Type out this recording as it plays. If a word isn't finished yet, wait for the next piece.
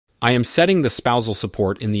I am setting the spousal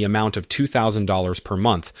support in the amount of $2,000 per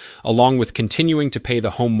month, along with continuing to pay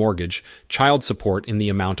the home mortgage, child support in the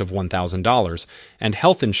amount of $1,000, and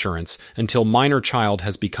health insurance until minor child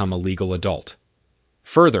has become a legal adult.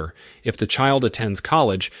 Further, if the child attends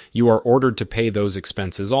college, you are ordered to pay those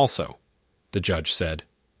expenses also," the judge said.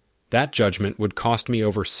 That judgment would cost me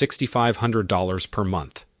over $6,500 per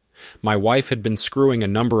month. My wife had been screwing a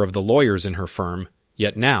number of the lawyers in her firm,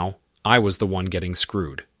 yet now I was the one getting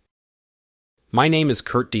screwed. My name is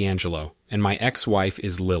Kurt D'Angelo, and my ex-wife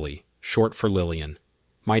is Lily, short for Lillian.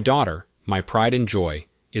 My daughter, my pride and joy,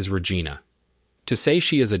 is Regina. To say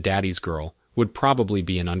she is a daddy's girl would probably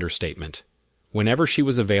be an understatement. Whenever she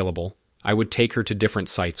was available, I would take her to different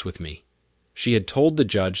sites with me. She had told the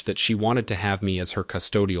judge that she wanted to have me as her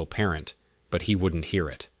custodial parent, but he wouldn't hear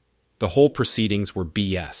it. The whole proceedings were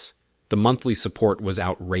BS. The monthly support was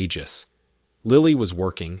outrageous. Lily was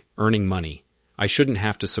working, earning money. I shouldn't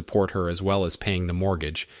have to support her as well as paying the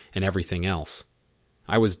mortgage and everything else.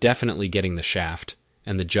 I was definitely getting the shaft,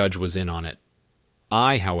 and the judge was in on it.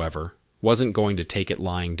 I, however, wasn't going to take it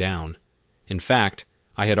lying down. In fact,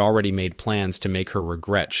 I had already made plans to make her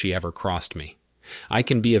regret she ever crossed me. I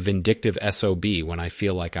can be a vindictive SOB when I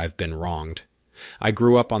feel like I've been wronged. I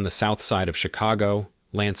grew up on the south side of Chicago,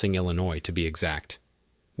 Lansing, Illinois, to be exact.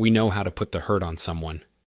 We know how to put the hurt on someone.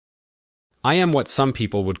 I am what some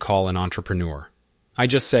people would call an entrepreneur. I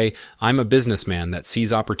just say I'm a businessman that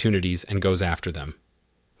sees opportunities and goes after them.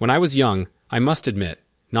 When I was young, I must admit,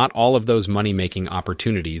 not all of those money-making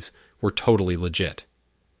opportunities were totally legit.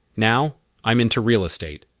 Now, I'm into real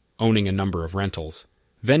estate, owning a number of rentals,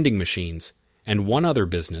 vending machines, and one other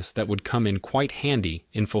business that would come in quite handy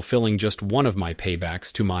in fulfilling just one of my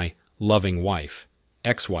paybacks to my loving wife,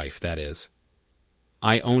 ex-wife, that is.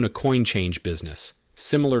 I own a coin change business,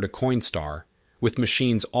 similar to Coinstar, with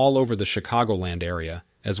machines all over the Chicagoland area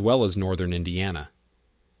as well as northern Indiana.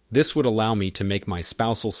 This would allow me to make my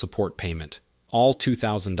spousal support payment, all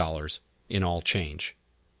 $2,000, in all change.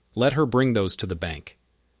 Let her bring those to the bank.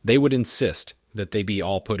 They would insist that they be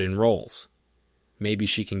all put in rolls. Maybe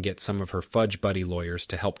she can get some of her fudge buddy lawyers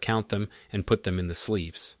to help count them and put them in the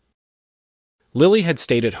sleeves. Lily had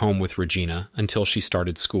stayed at home with Regina until she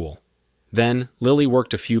started school. Then, Lily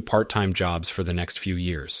worked a few part-time jobs for the next few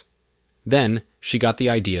years. Then, she got the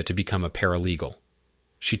idea to become a paralegal.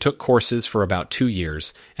 She took courses for about 2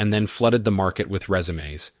 years and then flooded the market with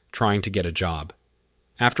resumes, trying to get a job.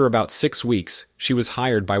 After about 6 weeks, she was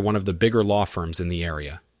hired by one of the bigger law firms in the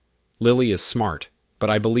area. Lily is smart,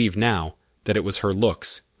 but I believe now that it was her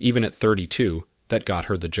looks, even at 32, that got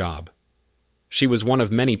her the job. She was one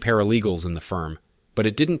of many paralegals in the firm, but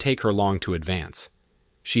it didn't take her long to advance.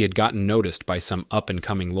 She had gotten noticed by some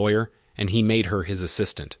up-and-coming lawyer, and he made her his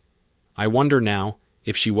assistant. I wonder now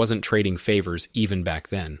if she wasn't trading favors even back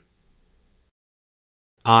then.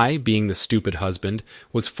 I, being the stupid husband,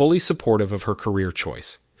 was fully supportive of her career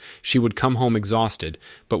choice. She would come home exhausted,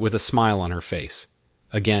 but with a smile on her face.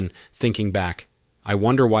 Again, thinking back, I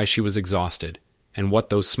wonder why she was exhausted, and what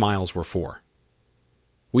those smiles were for.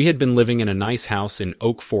 We had been living in a nice house in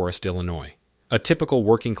Oak Forest, Illinois, a typical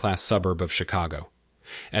working-class suburb of Chicago.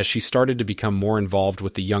 As she started to become more involved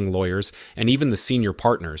with the young lawyers and even the senior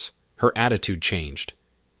partners, her attitude changed.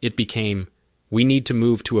 It became, "We need to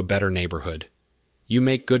move to a better neighborhood. You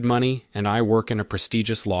make good money, and I work in a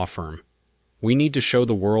prestigious law firm. We need to show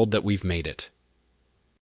the world that we've made it."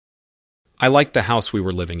 I liked the house we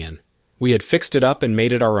were living in. We had fixed it up and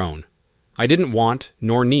made it our own. I didn't want,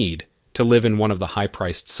 nor need, to live in one of the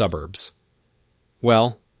high-priced suburbs.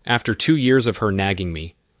 Well, after 2 years of her nagging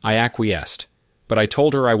me, I acquiesced, but I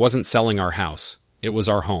told her I wasn't selling our house. It was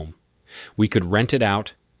our home. We could rent it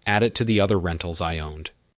out, add it to the other rentals I owned.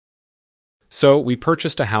 So we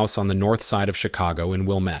purchased a house on the north side of Chicago in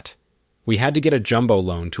Wilmette. We had to get a jumbo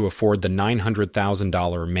loan to afford the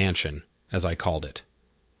 $900,000 mansion, as I called it.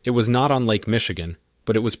 It was not on Lake Michigan,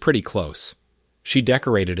 but it was pretty close. She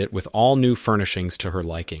decorated it with all new furnishings to her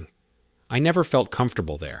liking. I never felt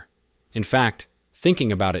comfortable there. In fact,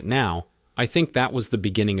 thinking about it now, I think that was the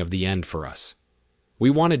beginning of the end for us. We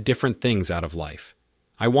wanted different things out of life.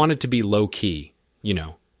 I wanted to be low-key,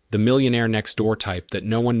 the millionaire next door type that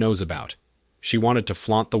no one knows about. She wanted to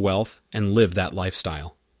flaunt the wealth and live that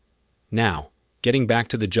lifestyle. Now, getting back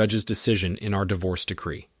to the judge's decision in our divorce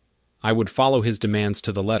decree. I would follow his demands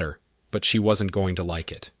to the letter, but she wasn't going to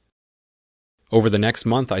like it. Over the next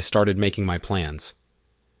month, I started making my plans.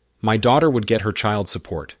 My daughter would get her child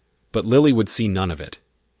support, but Lily would see none of it.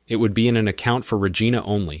 It would be in an account for Regina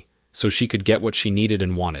only, so she could get what she needed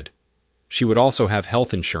and wanted. She would also have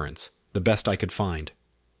health insurance, the best I could find.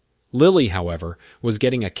 Lily, however, was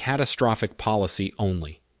getting a catastrophic policy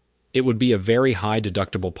only. It would be a very high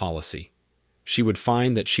deductible policy. She would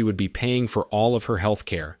find that she would be paying for all of her health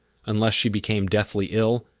care. Unless she became deathly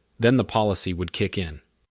ill, then the policy would kick in.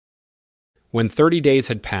 When 30 days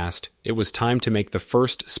had passed, it was time to make the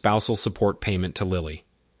first spousal support payment to Lily.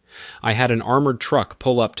 I had an armored truck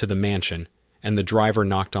pull up to the mansion, and the driver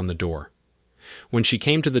knocked on the door. When she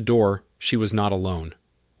came to the door, she was not alone.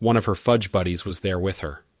 One of her fudge buddies was there with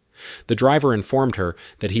her. The driver informed her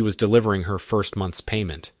that he was delivering her first month's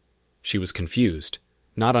payment. She was confused,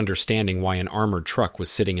 not understanding why an armored truck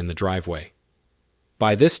was sitting in the driveway.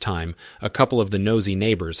 By this time, a couple of the nosy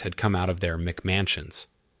neighbors had come out of their McMansions.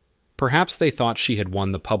 Perhaps they thought she had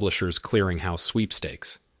won the publisher's clearinghouse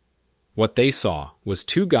sweepstakes. What they saw was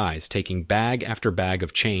two guys taking bag after bag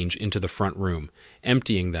of change into the front room,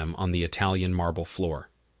 emptying them on the Italian marble floor.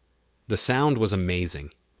 The sound was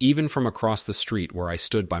amazing, even from across the street where I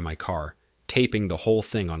stood by my car, taping the whole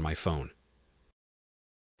thing on my phone.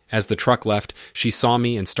 As the truck left, she saw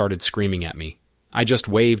me and started screaming at me. I just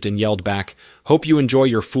waved and yelled back, "Hope you enjoy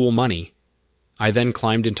your fool money." I then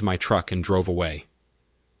climbed into my truck and drove away.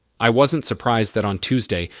 I wasn't surprised that on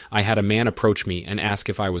Tuesday I had a man approach me and ask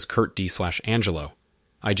if I was Kurt D/Angelo.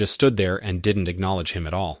 I just stood there and didn't acknowledge him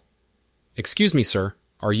at all. "Excuse me, sir,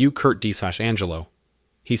 are you Kurt D/Angelo?"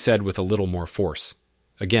 he said with a little more force.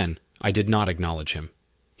 Again, I did not acknowledge him.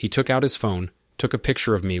 He took out his phone, took a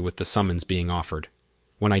picture of me with the summons being offered.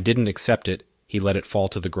 When I didn't accept it, he let it fall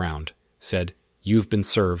to the ground, said, "You've been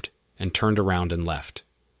served," and turned around and left.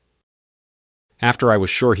 After I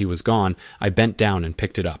was sure he was gone, I bent down and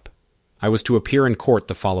picked it up. I was to appear in court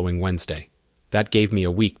the following Wednesday. That gave me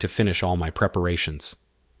a week to finish all my preparations.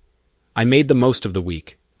 I made the most of the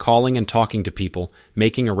week, calling and talking to people,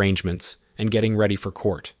 making arrangements, and getting ready for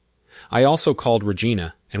court. I also called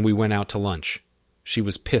Regina, and we went out to lunch. She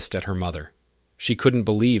was pissed at her mother. She couldn't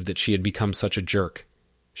believe that she had become such a jerk.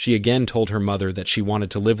 She again told her mother that she wanted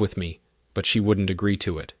to live with me, but she wouldn't agree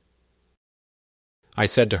to it. I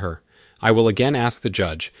said to her, "I will again ask the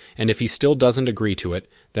judge, and if he still doesn't agree to it,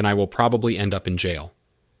 then I will probably end up in jail."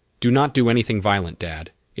 "Do not do anything violent,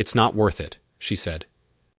 Dad. It's not worth it," she said.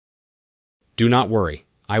 "Do not worry.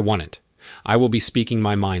 I want it. I will be speaking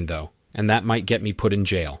my mind, though, and that might get me put in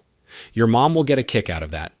jail. Your mom will get a kick out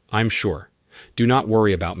of that, I'm sure. Do not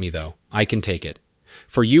worry about me, though. I can take it.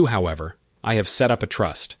 For you, however, I have set up a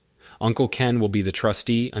trust. Uncle Ken will be the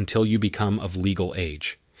trustee until you become of legal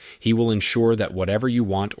age. He will ensure that whatever you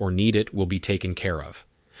want or need it will be taken care of.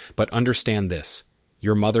 But understand this,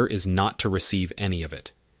 your mother is not to receive any of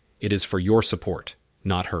it. It is for your support,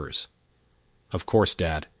 not hers." "Of course,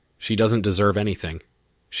 Dad. She doesn't deserve anything,"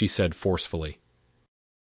 she said forcefully.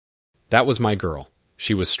 That was my girl.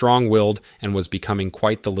 She was strong-willed and was becoming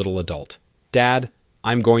quite the little adult. "Dad,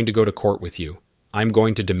 I'm going to go to court with you. I'm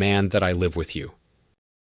going to demand that I live with you."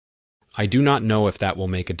 I do not know if that will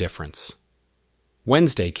make a difference.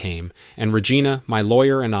 Wednesday came, and Regina, my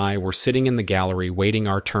lawyer, and I were sitting in the gallery waiting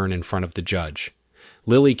our turn in front of the judge.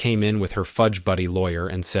 Lily came in with her fudge buddy lawyer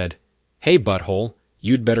and said, "Hey, butthole,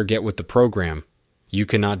 you'd better get with the program. You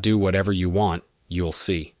cannot do whatever you want, you'll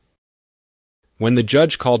see." When the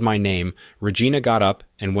judge called my name, Regina got up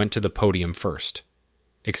and went to the podium first.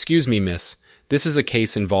 "Excuse me, miss, this is a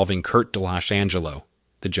case involving Kurt D/Angelo,"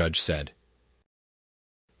 the judge said.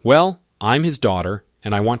 "Well, I'm his daughter,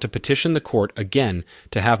 and I want to petition the court again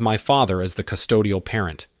to have my father as the custodial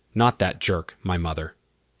parent, not that jerk, my mother,"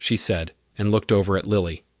 she said, and looked over at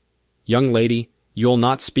Lily. "Young lady, you'll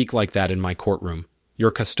not speak like that in my courtroom. Your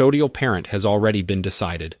custodial parent has already been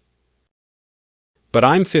decided." "But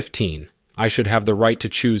I'm 15. I should have the right to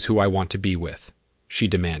choose who I want to be with," she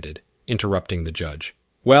demanded, interrupting the judge.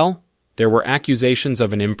 "Well, there were accusations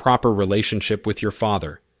of an improper relationship with your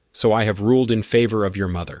father, so I have ruled in favor of your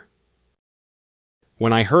mother."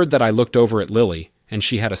 When I heard that, I looked over at Lily, and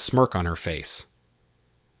she had a smirk on her face.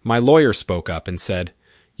 My lawyer spoke up and said,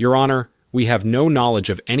 "Your Honor, we have no knowledge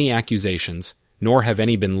of any accusations, nor have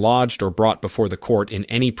any been lodged or brought before the court in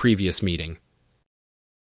any previous meeting.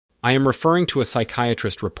 I am referring to a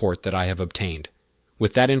psychiatrist report that I have obtained.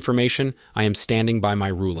 With that information, I am standing by my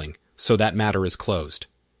ruling, so that matter is closed."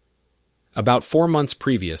 About 4 months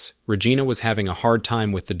previous, Regina was having a hard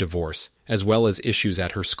time with the divorce, as well as issues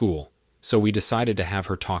at her school, so we decided to have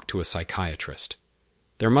her talk to a psychiatrist.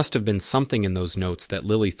 There must have been something in those notes that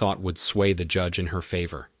Lily thought would sway the judge in her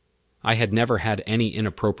favor. I had never had any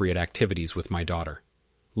inappropriate activities with my daughter.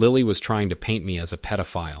 Lily was trying to paint me as a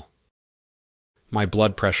pedophile. My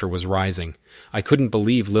blood pressure was rising. I couldn't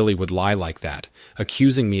believe Lily would lie like that,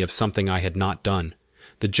 accusing me of something I had not done.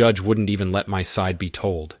 The judge wouldn't even let my side be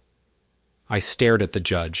told. I stared at the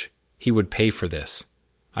judge. He would pay for this.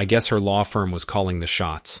 I guess her law firm was calling the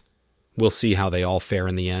shots. We'll see how they all fare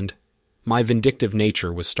in the end. My vindictive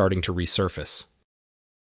nature was starting to resurface.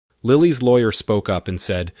 Lily's lawyer spoke up and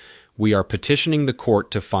said, "We are petitioning the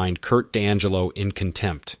court to find Kurt D'Angelo in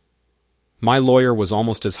contempt." My lawyer was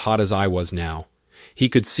almost as hot as I was now. He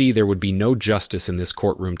could see there would be no justice in this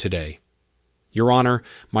courtroom today. Your Honor,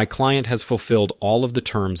 my client has fulfilled all of the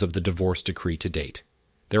terms of the divorce decree to date.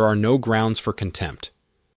 There are no grounds for contempt.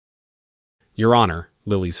 Your Honor,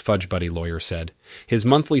 Lily's fudge buddy lawyer said, his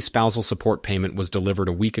monthly spousal support payment was delivered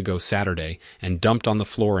a week ago Saturday and dumped on the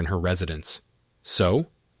floor in her residence. So?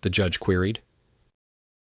 The judge queried.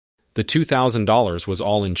 The $2,000 was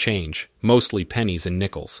all in change, mostly pennies and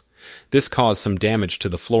nickels. This caused some damage to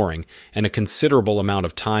the flooring and a considerable amount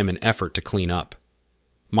of time and effort to clean up.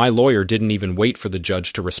 My lawyer didn't even wait for the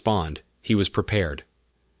judge to respond. He was prepared.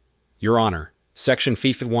 Your Honor, Section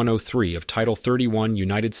 103 of Title 31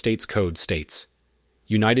 United States Code states,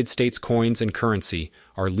 United States coins and currency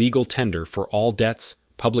are legal tender for all debts,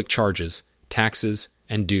 public charges, taxes,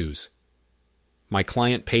 and dues. My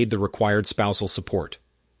client paid the required spousal support.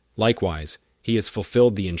 Likewise, he has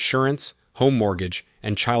fulfilled the insurance, home mortgage,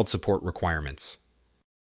 and child support requirements.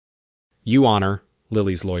 Your Honor,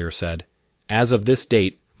 Lily's lawyer said, as of this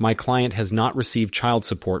date, my client has not received child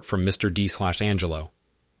support from Mr. D'Angelo.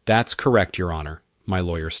 That's correct, Your Honor, my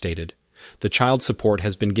lawyer stated. The child support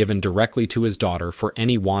has been given directly to his daughter for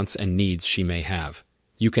any wants and needs she may have.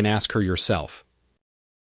 You can ask her yourself.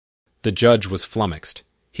 The judge was flummoxed.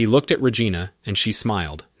 He looked at Regina, and she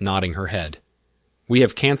smiled, nodding her head. We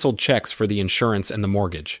have canceled checks for the insurance and the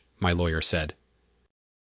mortgage, my lawyer said.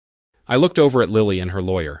 I looked over at Lily and her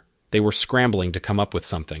lawyer. They were scrambling to come up with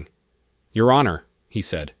something. Your Honor, he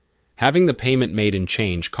said, having the payment made in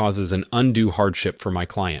change causes an undue hardship for my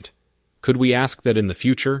client. Could we ask that in the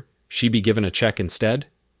future she be given a check instead?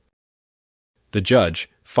 The judge,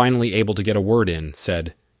 finally able to get a word in,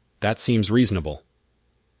 said, That seems reasonable.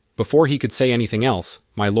 Before he could say anything else,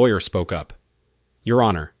 my lawyer spoke up. Your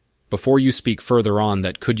Honor, before you speak further on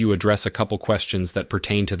that, could you address a couple questions that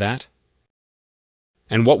pertain to that?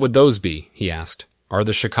 And what would those be? He asked. Are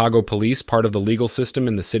the Chicago police part of the legal system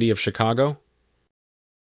in the city of Chicago?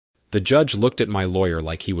 The judge looked at my lawyer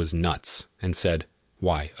like he was nuts and said,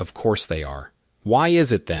 Why, of course they are. Why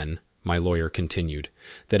is it then, my lawyer continued,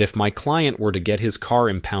 that if my client were to get his car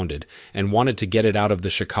impounded and wanted to get it out of the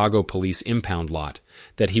Chicago police impound lot,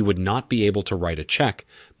 that he would not be able to write a check,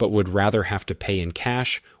 but would rather have to pay in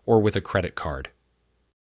cash or with a credit card?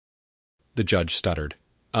 The judge stuttered.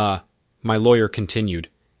 My lawyer continued,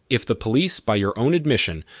 if the police, by your own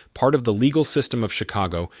admission, part of the legal system of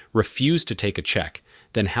Chicago, refuse to take a check,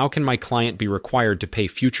 then how can my client be required to pay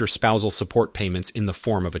future spousal support payments in the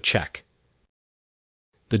form of a check?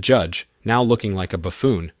 The judge, now looking like a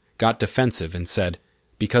buffoon, got defensive and said,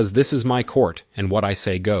 Because this is my court, and what I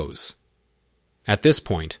say goes. At this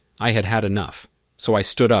point, I had had enough, so I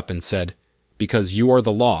stood up and said, Because you are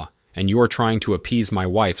the law, and you are trying to appease my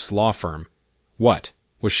wife's law firm. What,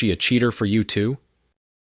 was she a cheater for you too?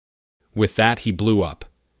 With that, he blew up.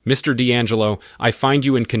 Mr. D'Angelo, I find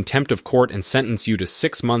you in contempt of court and sentence you to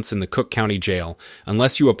 6 months in the Cook County Jail,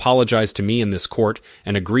 unless you apologize to me in this court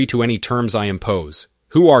and agree to any terms I impose.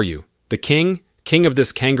 Who are you? The king? King of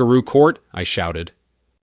this kangaroo court? I shouted.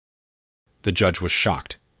 The judge was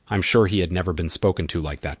shocked. I'm sure he had never been spoken to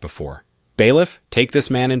like that before. Bailiff, take this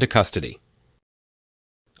man into custody.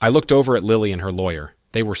 I looked over at Lily and her lawyer.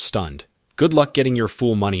 They were stunned. Good luck getting your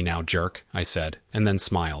fool money now, jerk, I said, and then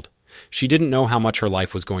smiled. She didn't know how much her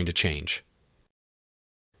life was going to change.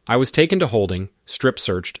 I was taken to holding,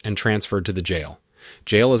 strip-searched, and transferred to the jail.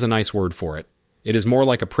 Jail is a nice word for it. It is more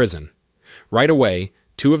like a prison. Right away,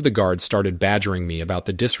 2 of the guards started badgering me about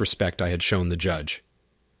the disrespect I had shown the judge.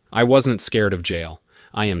 I wasn't scared of jail.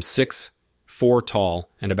 I am 6'4" tall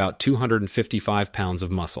and about 255 pounds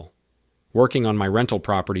of muscle. Working on my rental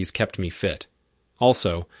properties kept me fit.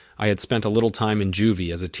 Also, I had spent a little time in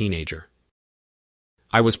juvie as a teenager.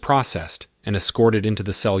 I was processed and escorted into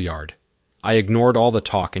the cell yard. I ignored all the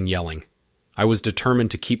talk and yelling. I was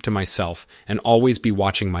determined to keep to myself and always be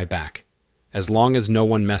watching my back. As long as no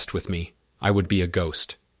one messed with me, I would be a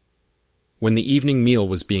ghost. When the evening meal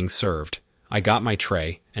was being served, I got my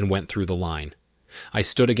tray and went through the line. I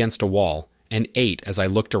stood against a wall and ate as I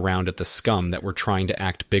looked around at the scum that were trying to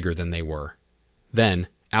act bigger than they were. Then,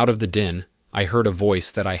 out of the din, I heard a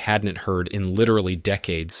voice that I hadn't heard in literally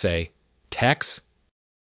decades say, Tex?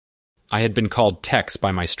 I had been called Tex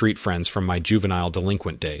by my street friends from my juvenile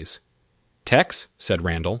delinquent days. Tex, said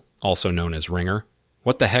Randall, also known as Ringer,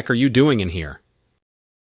 what the heck are you doing in here?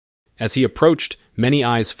 As he approached, many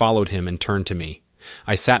eyes followed him and turned to me.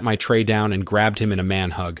 I sat my tray down and grabbed him in a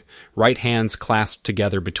man hug, right hands clasped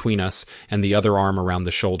together between us and the other arm around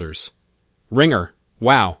the shoulders. "Ringer,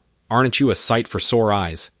 wow, aren't you a sight for sore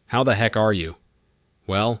eyes? How the heck are you?"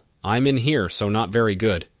 "Well, I'm in here, so not very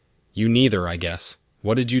good. You neither, I guess.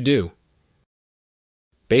 What did you do?"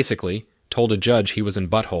 "Basically, told a judge he was in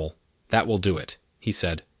butthole. That will do it," he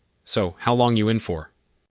said. "So, how long you in for?"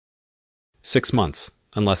 6 months,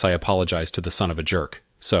 unless I apologize to the son of a jerk.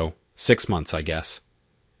 So, 6 months, I guess.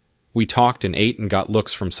 We talked and ate and got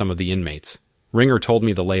looks from some of the inmates. Ringer told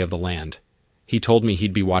me the lay of the land. He told me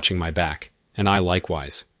he'd be watching my back, and I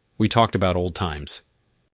likewise. We talked about old times.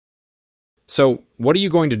 "So, what are you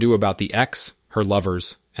going to do about the ex, her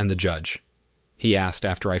lovers, and the judge?" he asked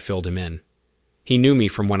after I filled him in. He knew me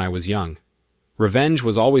from when I was young. Revenge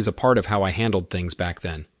was always a part of how I handled things back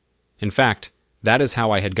then. In fact, that is how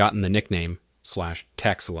I had gotten the nickname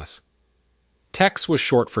 /Texless. Tex was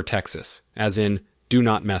short for Texas, as in, do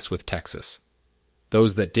not mess with Texas.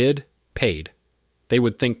 Those that did, paid. They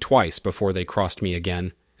would think twice before they crossed me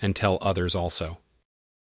again, and tell others also.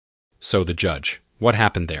 "So the judge, what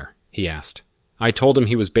happened there?" he asked. I told him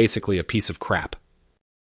he was basically a piece of crap.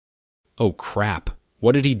 "Oh crap,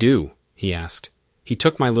 what did he do?" he asked. "He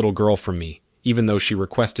took my little girl from me, even though she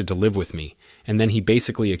requested to live with me, and then he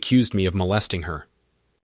basically accused me of molesting her."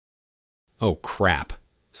 "Oh crap.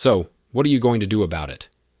 So, what are you going to do about it?"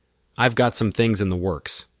 "I've got some things in the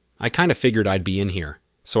works. I kind of figured I'd be in here,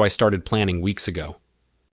 so I started planning weeks ago."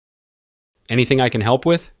 "Anything I can help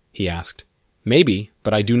with?" he asked. "Maybe,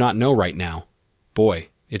 but I do not know right now. Boy,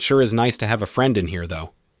 it sure is nice to have a friend in here,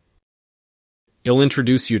 though." "I'll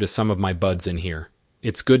introduce you to some of my buds in here.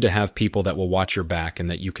 It's good to have people that will watch your back and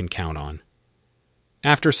that you can count on."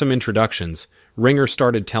 After some introductions, Ringer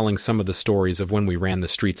started telling some of the stories of when we ran the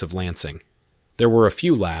streets of Lansing. There were a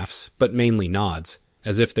few laughs, but mainly nods,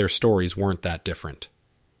 as if their stories weren't that different.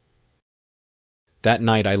 That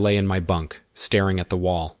night I lay in my bunk, staring at the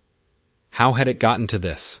wall. How had it gotten to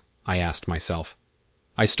this? I asked myself.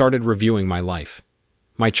 I started reviewing my life.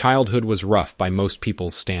 My childhood was rough by most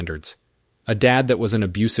people's standards. A dad that was an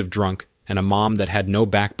abusive drunk, and a mom that had no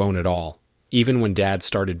backbone at all, even when Dad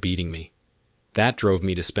started beating me. That drove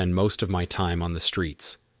me to spend most of my time on the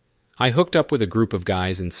streets. I hooked up with a group of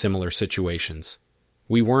guys in similar situations.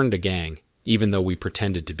 We weren't a gang, even though we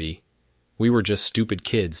pretended to be. We were just stupid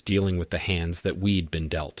kids dealing with the hands that we'd been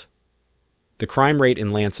dealt. The crime rate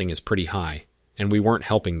in Lansing is pretty high, and we weren't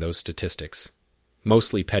helping those statistics.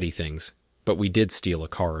 Mostly petty things, but we did steal a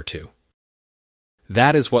car or two.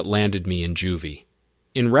 That is what landed me in juvie.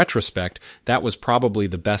 In retrospect, that was probably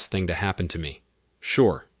the best thing to happen to me.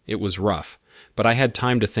 Sure, it was rough, but I had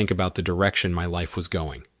time to think about the direction my life was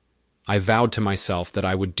going. I vowed to myself that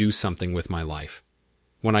I would do something with my life.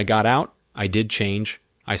 When I got out, I did change.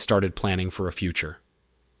 I started planning for a future.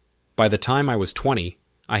 By the time I was 20,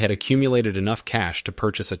 I had accumulated enough cash to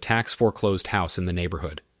purchase a tax-foreclosed house in the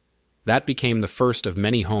neighborhood. That became the first of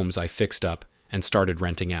many homes I fixed up and started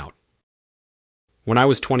renting out. When I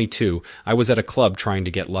was 22, I was at a club trying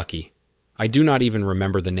to get lucky. I do not even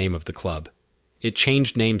remember the name of the club. It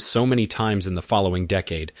changed names so many times in the following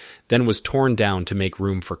decade, then was torn down to make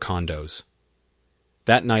room for condos.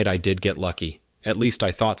 That night I did get lucky, at least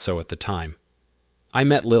I thought so at the time. I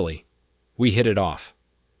met Lily. We hit it off.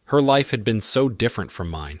 Her life had been so different from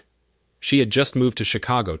mine. She had just moved to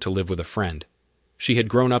Chicago to live with a friend. She had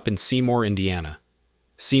grown up in Seymour, Indiana.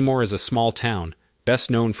 Seymour is a small town,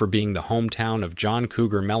 best known for being the hometown of John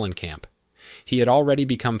Cougar Mellencamp. He had already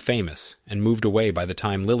become famous and moved away by the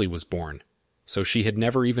time Lily was born, so she had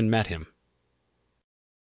never even met him.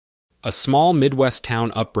 A small Midwest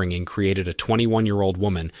town upbringing created a 21-year-old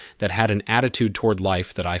woman that had an attitude toward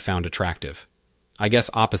life that I found attractive. I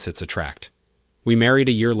guess opposites attract. We married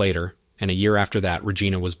a year later, and a year after that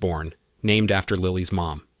Regina was born, named after Lily's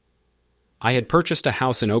mom. I had purchased a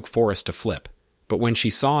house in Oak Forest to flip, but when she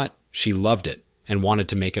saw it, she loved it and wanted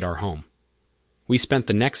to make it our home. We spent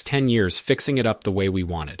the next 10 years fixing it up the way we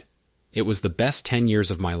wanted. It was the best 10 years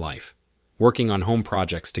of my life, working on home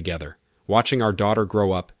projects together, watching our daughter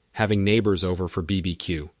grow up, having neighbors over for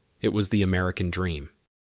BBQ. It was the American dream.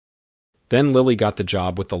 Then Lily got the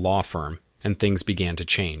job with the law firm, and things began to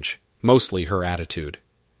change, mostly her attitude.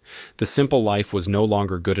 The simple life was no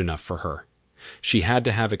longer good enough for her. She had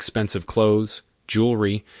to have expensive clothes,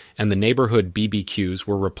 jewelry, and the neighborhood BBQs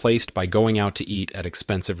were replaced by going out to eat at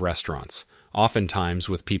expensive restaurants, oftentimes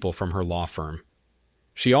with people from her law firm.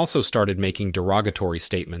 She also started making derogatory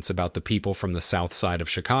statements about the people from the South Side of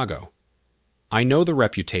Chicago. I know the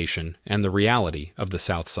reputation and the reality of the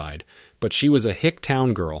South Side, but she was a hick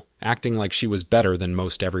town girl acting like she was better than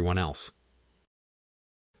most everyone else.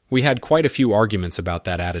 We had quite a few arguments about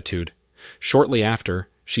that attitude. Shortly after,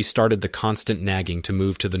 she started the constant nagging to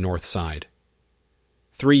move to the north side.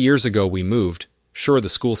 3 years ago we moved. Sure, the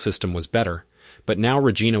school system was better, but now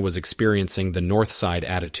Regina was experiencing the north side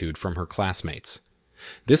attitude from her classmates.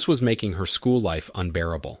 This was making her school life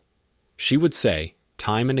unbearable. She would say,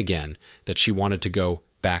 time and again, that she wanted to go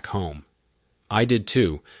back home. I did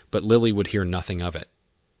too, but Lily would hear nothing of it.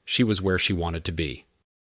 She was where she wanted to be.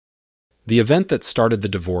 The event that started the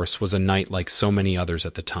divorce was a night like so many others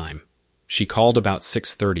at the time. She called about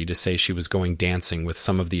 6:30 to say she was going dancing with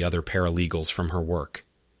some of the other paralegals from her work.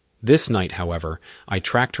 This night, however, I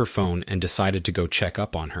tracked her phone and decided to go check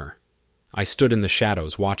up on her. I stood in the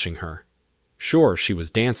shadows watching her. Sure, she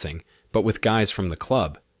was dancing, but with guys from the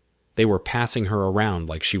club. They were passing her around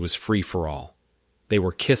like she was free for all. They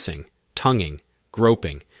were kissing, tonguing,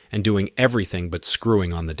 groping, and doing everything but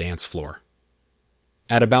screwing on the dance floor.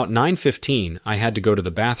 At about 9:15, I had to go to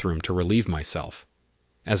the bathroom to relieve myself.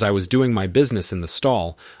 As I was doing my business in the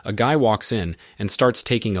stall, a guy walks in and starts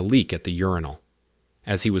taking a leak at the urinal.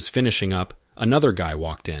 As he was finishing up, another guy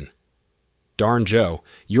walked in. "Darn Joe,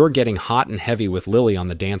 you're getting hot and heavy with Lily on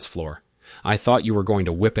the dance floor. I thought you were going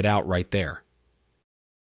to whip it out right there."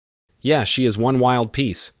 "Yeah, she is one wild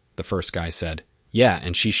piece," the first guy said. "Yeah,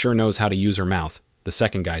 and she sure knows how to use her mouth," the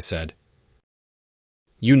second guy said.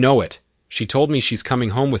 "You know it. She told me she's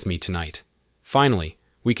coming home with me tonight. Finally,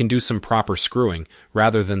 we can do some proper screwing,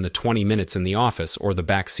 rather than the 20 minutes in the office or the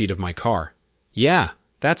back seat of my car." "Yeah,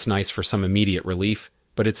 that's nice for some immediate relief,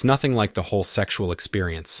 but it's nothing like the whole sexual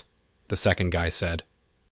experience," the second guy said.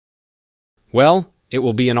 "Well, it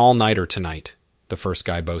will be an all-nighter tonight," the first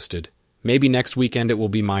guy boasted. "Maybe next weekend it will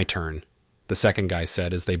be my turn," the second guy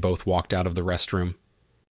said as they both walked out of the restroom.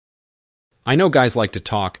 I know guys like to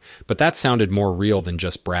talk, but that sounded more real than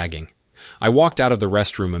just bragging. I walked out of the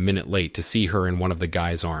restroom a minute late to see her in one of the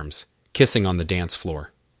guys' arms, kissing on the dance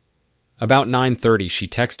floor. About 9:30 she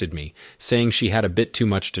texted me, saying she had a bit too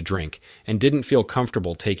much to drink and didn't feel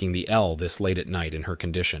comfortable taking the L this late at night in her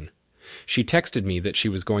condition. She texted me that she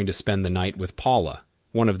was going to spend the night with Paula,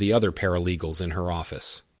 one of the other paralegals in her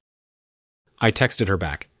office. I texted her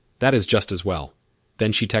back, "That is just as well."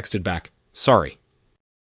 Then she texted back, "Sorry."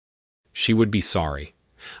 She would be sorry.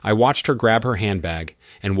 I watched her grab her handbag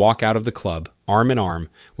and walk out of the club, arm in arm,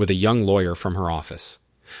 with a young lawyer from her office.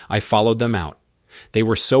 I followed them out. They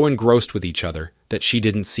were so engrossed with each other that she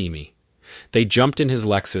didn't see me. They jumped in his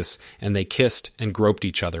Lexus and they kissed and groped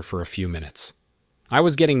each other for a few minutes. I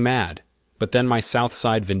was getting mad, but then my South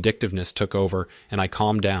Side vindictiveness took over and I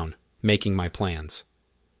calmed down, making my plans.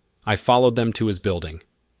 I followed them to his building.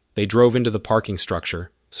 They drove into the parking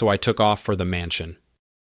structure, so I took off for the mansion.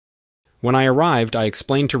 When I arrived, I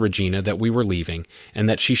explained to Regina that we were leaving and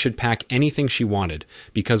that she should pack anything she wanted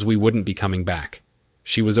because we wouldn't be coming back.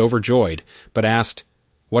 She was overjoyed, but asked,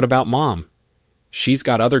 "What about Mom? She's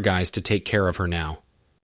got other guys to take care of her now."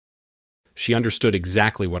 She understood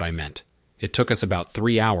exactly what I meant. It took us about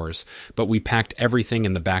 3 hours, but we packed everything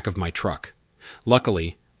in the back of my truck.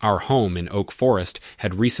 Luckily, our home in Oak Forest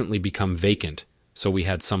had recently become vacant, so we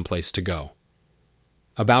had someplace to go.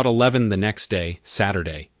 About 11 the next day,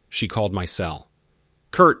 Saturday, she called my cell.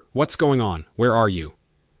 "Kurt, what's going on? Where are you?"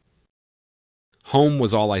 Home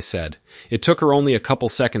was all I said. It took her only a couple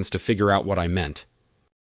seconds to figure out what I meant.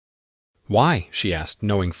 "Why?" she asked,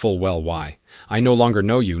 knowing full well why. "I no longer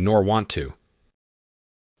know you, nor want to."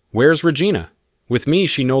 "Where's Regina? With me,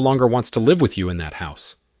 she no longer wants to live with you in that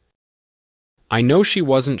house." I know she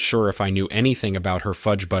wasn't sure if I knew anything about her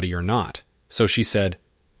fudge buddy or not, so she said,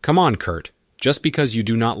 "Come on, Kurt. Just because you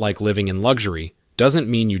do not like living in luxury doesn't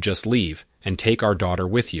mean you just leave and take our daughter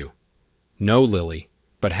with you." "No, Lily,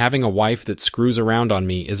 but having a wife that screws around on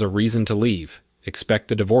me is a reason to leave. Expect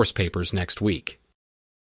the divorce papers next week."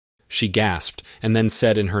 She gasped and then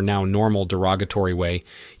said in her now normal derogatory way,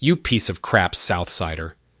 "You piece of crap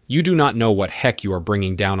Southsider. You do not know what heck you are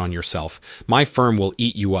bringing down on yourself. My firm will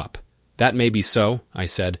eat you up." "That may be so," I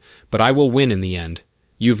said, "but I will win in the end.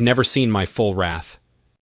 You've never seen my full wrath."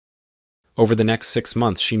 Over the next 6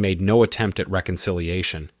 months, she made no attempt at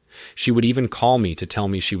reconciliation. She would even call me to tell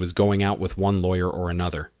me she was going out with one lawyer or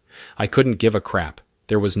another. I couldn't give a crap.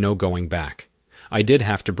 There was no going back. I did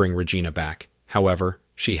have to bring Regina back. However,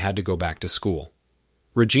 she had to go back to school.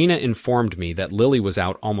 Regina informed me that Lily was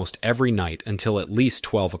out almost every night until at least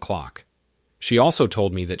 12 o'clock. She also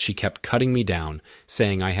told me that she kept cutting me down,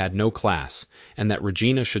 saying I had no class, and that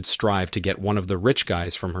Regina should strive to get one of the rich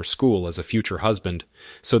guys from her school as a future husband,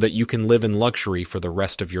 so that you can live in luxury for the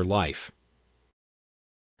rest of your life.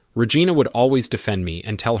 Regina would always defend me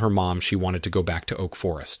and tell her mom she wanted to go back to Oak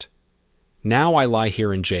Forest. Now I lie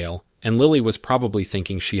here in jail, and Lily was probably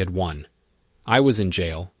thinking she had won. I was in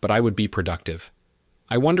jail, but I would be productive.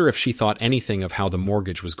 I wonder if she thought anything of how the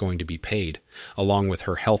mortgage was going to be paid, along with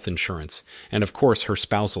her health insurance, and of course her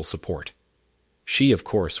spousal support. She, of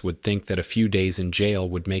course, would think that a few days in jail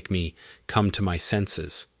would make me come to my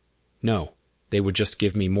senses. No, they would just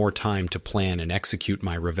give me more time to plan and execute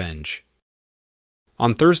my revenge.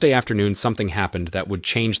 On Thursday afternoon, something happened that would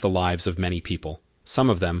change the lives of many people. Some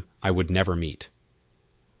of them I would never meet.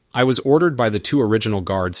 I was ordered by the two original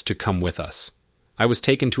guards to come with us. I was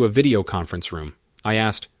taken to a video conference room. I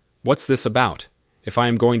asked, "What's this about? If I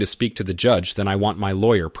am going to speak to the judge, then I want my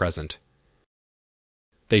lawyer present."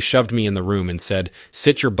 They shoved me in the room and said,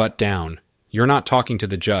 "Sit your butt down. You're not talking to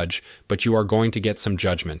the judge, but you are going to get some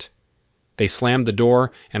judgment." They slammed the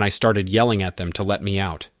door, and I started yelling at them to let me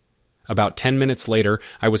out. About 10 minutes later,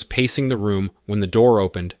 I was pacing the room when the door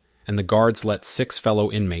opened, and the guards let 6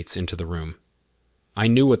 fellow inmates into the room. I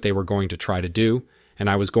knew what they were going to try to do, and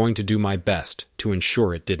I was going to do my best to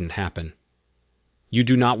ensure it didn't happen. "You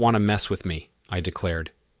do not want to mess with me," I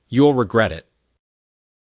declared. "You'll regret it."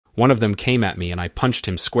 One of them came at me, and I punched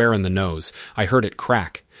him square in the nose. I heard it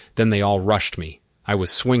crack. Then they all rushed me. I was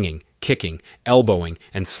swinging, kicking, elbowing,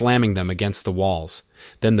 and slamming them against the walls.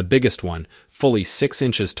 Then the biggest one, fully 6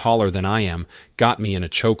 inches taller than I am, got me in a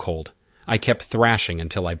chokehold. I kept thrashing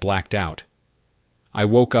until I blacked out. I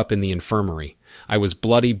woke up in the infirmary. I was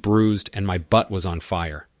bloody, bruised, and my butt was on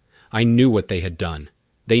fire. I knew what they had done.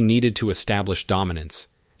 They needed to establish dominance,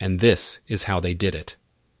 and this is how they did it.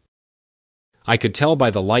 I could tell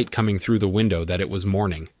by the light coming through the window that it was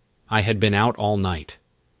morning. I had been out all night.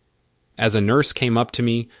 As a nurse came up to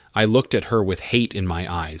me, I looked at her with hate in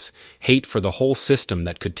my eyes, hate for the whole system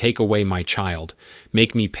that could take away my child,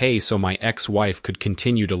 make me pay so my ex-wife could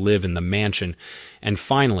continue to live in the mansion, and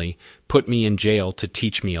finally put me in jail to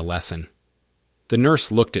teach me a lesson. The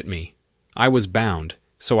nurse looked at me. I was bound,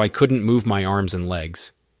 so I couldn't move my arms and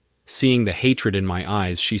legs. Seeing the hatred in my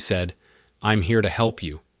eyes, she said, "I'm here to help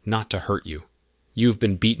you, not to hurt you. You've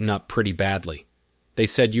been beaten up pretty badly. They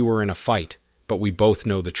said you were in a fight, but we both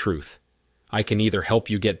know the truth. I can either help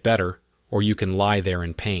you get better, or you can lie there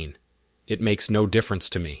in pain. It makes no difference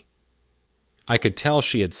to me." I could tell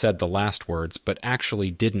she had said the last words, but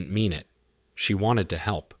actually didn't mean it. She wanted to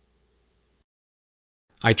help.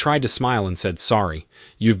 I tried to smile and said, "Sorry,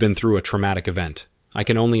 you've been through a traumatic event. I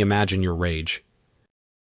can only imagine your rage."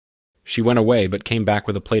 She went away, but came back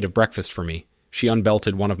with a plate of breakfast for me. She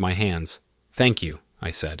unbelted one of my hands. "Thank you,"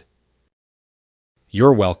 I said.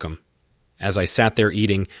 "You're welcome." As I sat there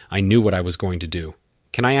eating, I knew what I was going to do.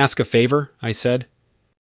 "Can I ask a favor?" I said.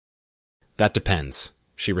 "That depends,"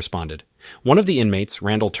 she responded. "One of the inmates,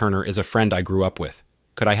 Randall Turner, is a friend I grew up with.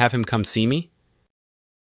 Could I have him come see me?"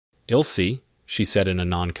 "I'll see," she said in a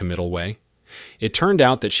non-committal way. It turned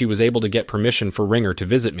out that she was able to get permission for Ringer to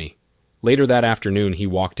visit me. Later that afternoon, he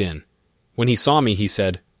walked in. When he saw me, he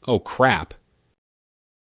said, "Oh, crap."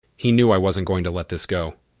 He knew I wasn't going to let this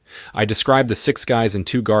go. I described the 6 guys and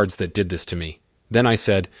 2 guards that did this to me. Then I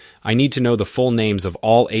said, "I need to know the full names of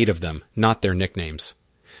all 8 of them, not their nicknames."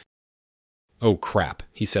 "Oh, crap,"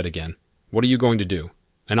 he said again. "What are you going to do?"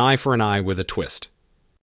 "An eye for an eye with a twist."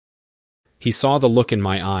 He saw the look in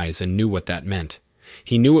my eyes and knew what that meant.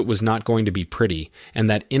 He knew it was not going to be pretty, and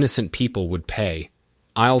that innocent people would pay.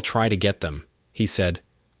 "I'll try to get them," he said.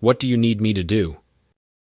 "What do you need me to do?"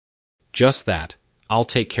 "Just that. I'll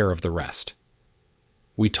take care of the rest."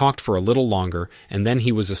 We talked for a little longer, and then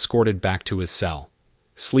he was escorted back to his cell.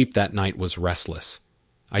 Sleep that night was restless.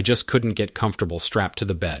 I just couldn't get comfortable strapped to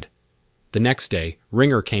the bed. The next day,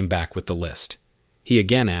 Ringer came back with the list. He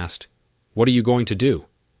again asked, "What are you going to do?"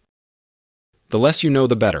 "The less you know,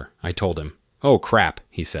 the better," I told him. "Oh, crap,"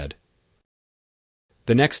 he said.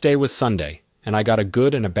 The next day was Sunday, and I got a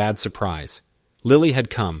good and a bad surprise. Lily had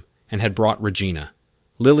come, and had brought Regina.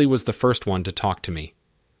 Lily was the first one to talk to me.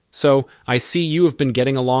 "So, I see you have been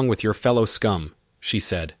getting along with your fellow scum," she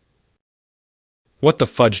said. "What the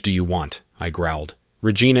fudge do you want?" I growled.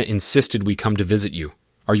 "Regina insisted we come to visit you.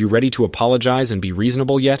 Are you ready to apologize and be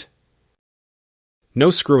reasonable yet?"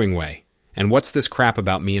 "No screwing way. And what's this crap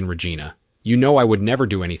about me and Regina? You know I would never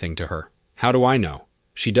do anything to her." "How do I know?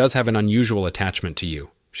 She does have an unusual attachment to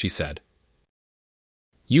you," she said.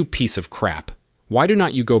 "You piece of crap. Why do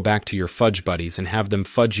not you go back to your fudge buddies and have them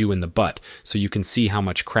fudge you in the butt so you can see how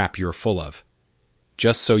much crap you're full of?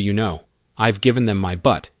 Just so you know, I've given them my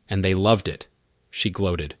butt, and they loved it," she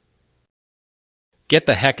gloated. "Get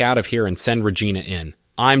the heck out of here and send Regina in.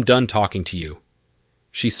 I'm done talking to you."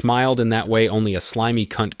 She smiled in that way only a slimy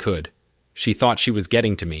cunt could. She thought she was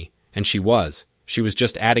getting to me, and she was. She was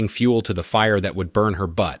just adding fuel to the fire that would burn her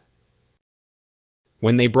butt.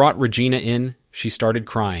 When they brought Regina in, she started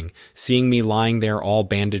crying, seeing me lying there all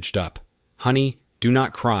bandaged up. "Honey, do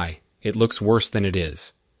not cry. It looks worse than it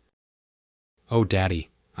is." "Oh, Daddy,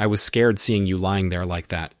 I was scared seeing you lying there like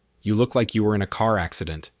that. You look like you were in a car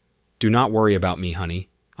accident. Do not worry about me, honey.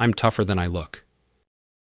 I'm tougher than I look."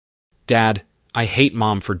 "Dad, I hate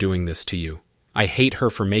Mom for doing this to you. I hate her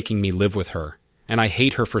for making me live with her, and I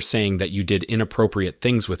hate her for saying that you did inappropriate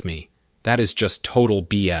things with me. That is just total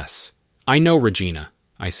BS. I know, Regina,"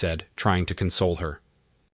 I said, trying to console her.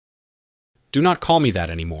 "Do not call me that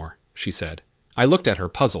anymore," she said. I looked at her,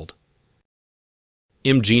 puzzled.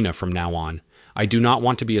 "I'm Gina from now on. I do not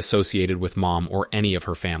want to be associated with Mom or any of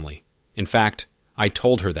her family. In fact, I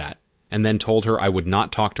told her that, and then told her I would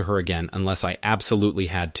not talk to her again unless I absolutely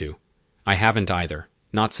had to. I haven't either,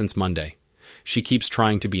 not since Monday. She keeps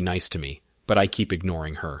trying to be nice to me, but I keep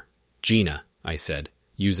ignoring her. Gina," I said,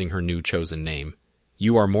 using her new chosen name,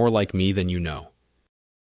 "you are more like me than you know."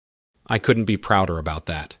 "I couldn't be prouder about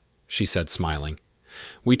that," she said, smiling.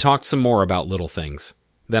 We talked some more about little things.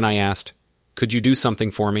 Then I asked, "Could you do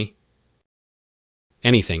something for me?"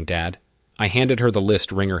 "Anything, Dad." I handed her the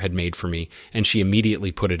list Ringer had made for me, and she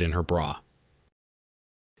immediately put it in her bra.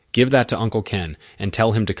 "Give that to Uncle Ken and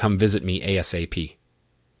tell him to come visit me ASAP."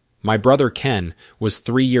 My brother Ken was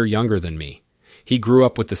 3 years younger than me. He grew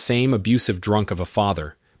up with the same abusive drunk of a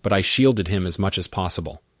father, but I shielded him as much as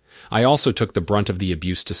possible. I also took the brunt of the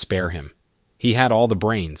abuse to spare him. He had all the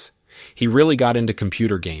brains. He really got into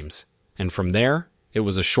computer games, and from there, it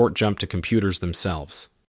was a short jump to computers themselves.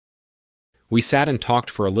 We sat and talked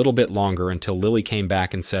for a little bit longer until Lily came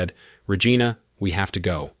back and said, "Regina, we have to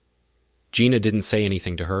go." Gina didn't say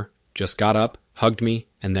anything to her, just got up, hugged me,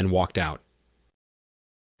 and then walked out.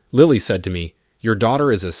 Lily said to me, "Your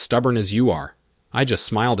daughter is as stubborn as you are." I just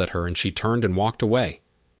smiled at her and she turned and walked away.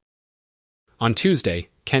 On Tuesday,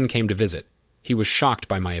 Ken came to visit. He was shocked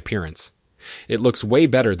by my appearance. "It looks way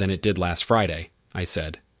better than it did last Friday," I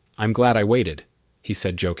said. "I'm glad I waited," he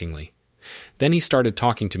said jokingly. Then he started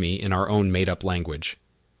talking to me in our own made-up language.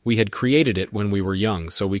 We had created it when we were young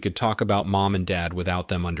so we could talk about Mom and Dad without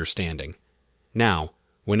them understanding. Now,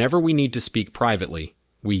 whenever we need to speak privately,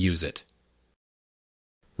 we use it.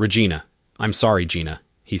 "Regina, I'm sorry, Gina,"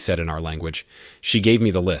 he said in our language. She gave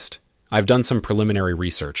me the list. "I've done some preliminary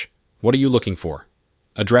research. What are you looking for?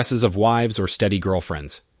 Addresses of wives or steady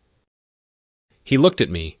girlfriends?" He looked at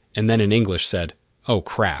me, and then in English said, "Oh,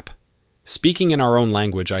 crap." Speaking in our own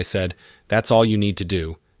language, I said, "That's all you need to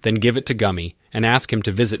do. Then give it to Gummy and ask him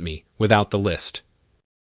to visit me without the list."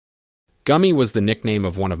 Gummy was the nickname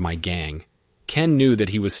of one of my gang. Ken knew that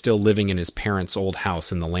he was still living in his parents' old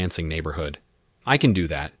house in the Lansing neighborhood. "I can do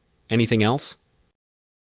that. Anything else?"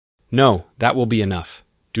 "No, that will be enough.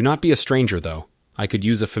 Do not be a stranger, though. I could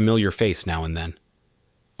use a familiar face now and then."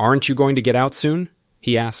 "Aren't you going to get out soon?"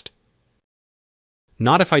 he asked.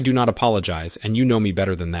 "Not if I do not apologize, and you know me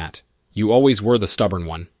better than that. You always were the stubborn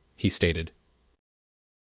one," he stated.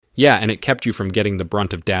 "Yeah, and it kept you from getting the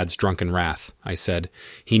brunt of Dad's drunken wrath," I said.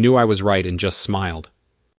 He knew I was right and just smiled.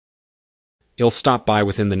 "I'll stop by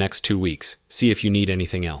within the next 2 weeks, see if you need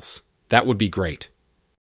anything else. That would be great."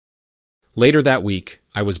 Later that week,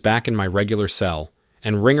 I was back in my regular cell,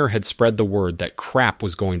 and Ringer had spread the word that crap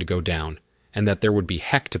was going to go down, and that there would be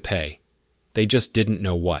heck to pay. They just didn't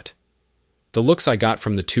know what. The looks I got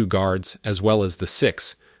from the 2 guards, as well as the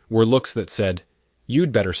 6, were looks that said,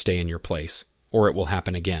 "You'd better stay in your place, or it will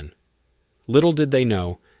happen again." Little did they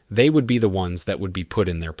know, they would be the ones that would be put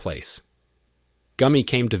in their place. Gummy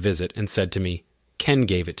came to visit and said to me, "Ken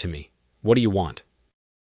gave it to me. What do you want?"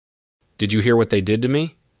 "Did you hear what they did to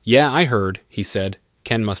me?" "Yeah, I heard," he said.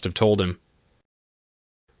 Ken must have told him.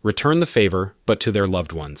 "Return the favor, but to their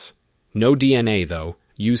loved ones. No DNA, though.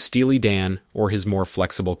 Use Steely Dan or his more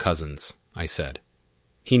flexible cousins," I said.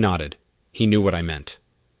 He nodded. He knew what I meant.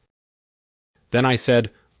 Then I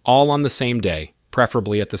said, "All on the same day,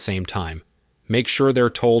 preferably at the same time. Make sure they're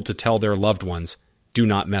told to tell their loved ones, 'Do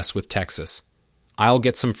not mess with Texas.' I'll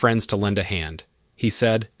get some friends to lend a hand," he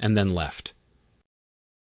said, and then left.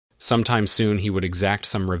 Sometime soon he would exact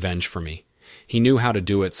some revenge for me. He knew how to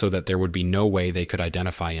do it so that there would be no way they could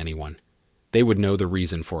identify anyone. They would know the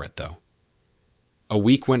reason for it, though. A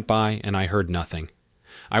week went by, and I heard nothing.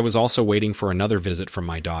 I was also waiting for another visit from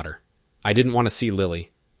my daughter. I didn't want to see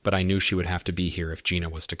Lily, but I knew she would have to be here if Gina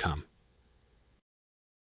was to come.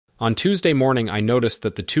 On Tuesday morning, I noticed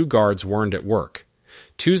that the 2 guards weren't at work.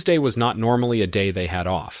 Tuesday was not normally a day they had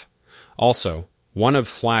off. Also, one of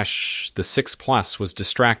Flash, the 6+ was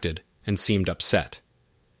distracted and seemed upset.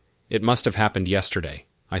 It must have happened yesterday,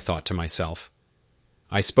 I thought to myself.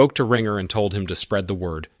 I spoke to Ringer and told him to spread the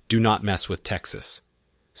word, "Do not mess with Texas."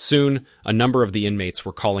 Soon, a number of the inmates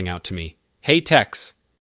were calling out to me, "Hey, Tex!"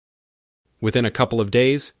 Within a couple of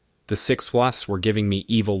days, the 6+ were giving me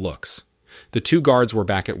evil looks. The 2 guards were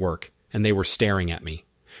back at work, and they were staring at me.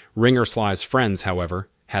 Ringerslai's friends, however,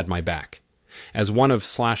 had my back. As one of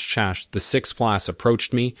 // the 6+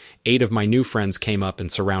 approached me, 8 of my new friends came up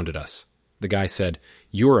and surrounded us. The guy said,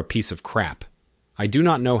 "You're a piece of crap. I do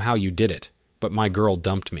not know how you did it, but my girl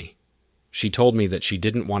dumped me. She told me that she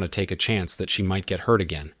didn't want to take a chance that she might get hurt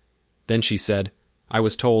again. Then she said, I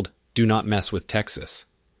was told, do not mess with Texas."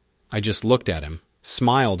 I just looked at him,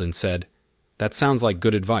 smiled, and said, "That sounds like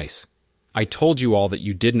good advice. I told you all that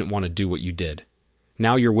you didn't want to do what you did.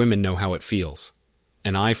 Now your women know how it feels.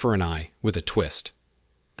 An eye for an eye, with a twist.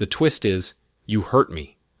 The twist is, you hurt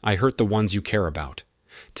me. I hurt the ones you care about.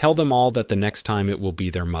 Tell them all that the next time it will be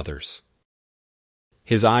their mothers."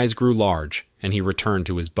 His eyes grew large, and he returned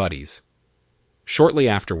to his buddies. Shortly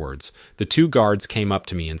afterwards, the 2 guards came up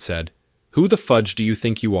to me and said, "Who the fudge do you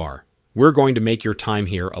think you are? We're going to make your time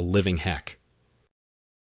here a living heck."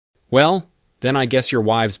 Well, then I guess your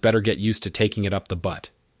wives better get used to taking it up the butt.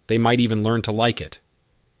 They might even learn to like it.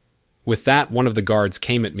 With that, one of the guards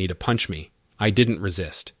came at me to punch me. I didn't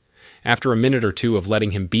resist. After a minute or 2 of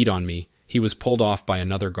letting him beat on me, he was pulled off by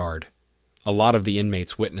another guard. A lot of the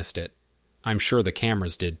inmates witnessed it. I'm sure the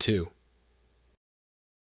cameras did too.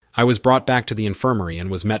 I was brought back to the infirmary and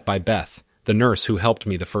was met by Beth, the nurse who helped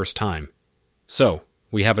me the first time. "So,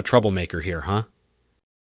 we have a troublemaker here, huh?"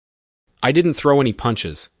 "I didn't throw any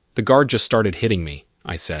punches. The guard just started hitting me,"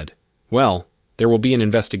 I said. "Well, there will be an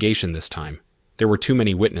investigation this time. There were too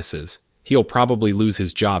many witnesses. He'll probably lose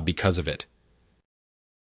his job because of it."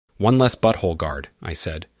 "One less butthole guard," I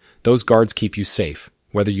said. "Those guards keep you safe,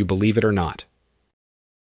 whether you believe it or not."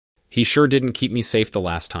 "He sure didn't keep me safe the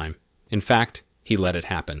last time. In fact, he let it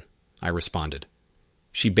happen," I responded.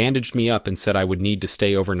 She bandaged me up and said I would need to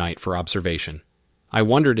stay overnight for observation. I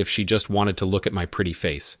wondered if she just wanted to look at my pretty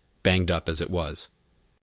face, banged up as it was.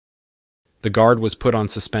 The guard was put on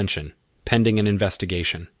suspension, pending an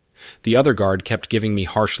investigation. The other guard kept giving me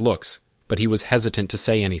harsh looks, but he was hesitant to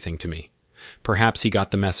say anything to me. Perhaps he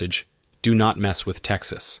got the message, "Do not mess with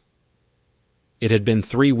Texas." It had been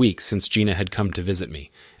 3 weeks since Gina had come to visit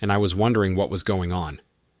me, and I was wondering what was going on.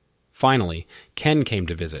 Finally, Ken came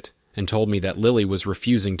to visit, and told me that Lily was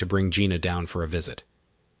refusing to bring Gina down for a visit.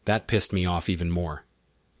 That pissed me off even more.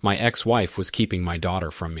 My ex-wife was keeping my daughter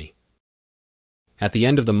from me. At the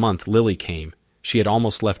end of the month, Lily came. She had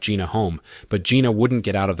almost left Gina home, but Gina wouldn't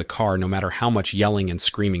get out of the car no matter how much yelling and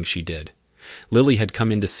screaming she did. Lily had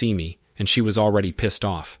come in to see me, and she was already pissed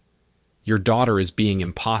off. "Your daughter is being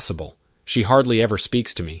impossible. She hardly ever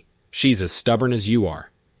speaks to me. She's as stubborn as you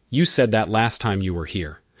are. You said that last time you were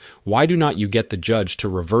here. Why do not you get the judge to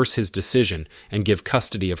reverse his decision and give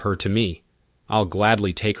custody of her to me? I'll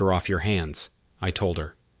gladly take her off your hands," I told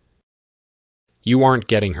her. "You aren't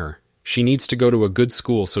getting her. She needs to go to a good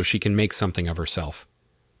school so she can make something of herself.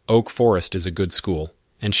 Oak Forest is a good school,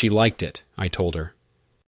 and she liked it," I told her.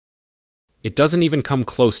 "It doesn't even come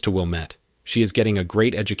close to Wilmette. She is getting a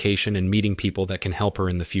great education and meeting people that can help her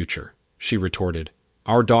in the future," she retorted.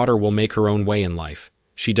 "Our daughter will make her own way in life.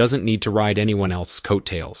 She doesn't need to ride anyone else's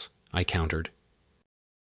coattails," I countered.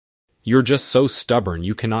 "You're just so stubborn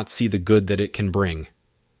you cannot see the good that it can bring.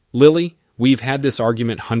 Lily, we've had this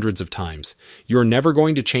argument hundreds of times. You're never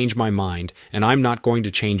going to change my mind, and I'm not going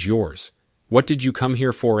to change yours. What did you come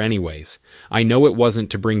here for anyways? I know it wasn't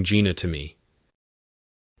to bring Gina to me."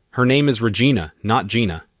 "Her name is Regina, not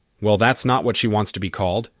Gina." "Well, that's not what she wants to be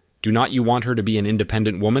called. Do not you want her to be an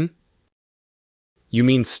independent woman?" "You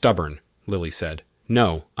mean stubborn," Lily said.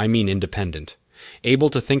 "No, I mean independent. Able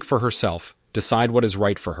to think for herself, decide what is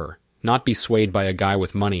right for her, not be swayed by a guy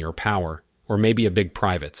with money or power, or maybe a big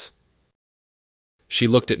privates." She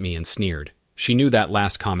looked at me and sneered. She knew that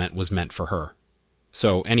last comment was meant for her.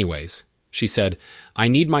 "So, anyways," she said, "I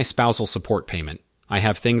need my spousal support payment. I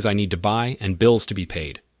have things I need to buy and bills to be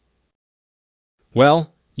paid."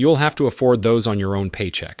 "Well, you'll have to afford those on your own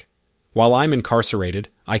paycheck. While I'm incarcerated,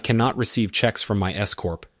 I cannot receive checks from my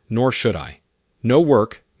S-Corp, nor should I. No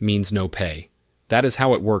work means no pay. That is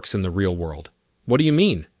how it works in the real world." "What do you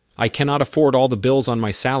mean? I cannot afford all the bills on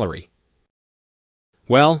my salary."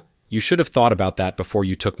 "Well, you should have thought about that before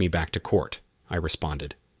you took me back to court," I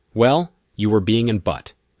responded. "Well, you were being an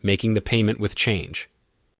butt, making the payment with change."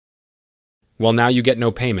 "Well, now you get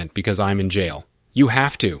no payment because I'm in jail." "You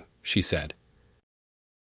have to," she said.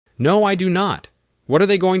 "No, I do not. What are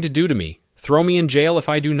they going to do to me? Throw me in jail if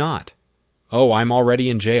I do not?" "Oh, I'm already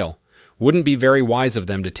in jail. Wouldn't be very wise of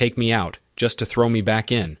them to take me out just to throw me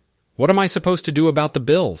back in. What am I supposed to do about the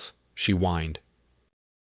bills?" she whined.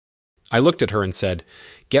 I looked at her and said,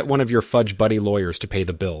 "Get one of your fudge buddy lawyers to pay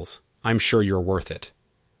the bills. I'm sure you're worth it."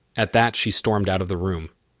 At that, she stormed out of the room.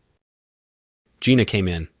 Gina came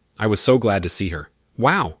in. I was so glad to see her.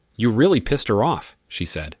 "Wow, you really pissed her off," she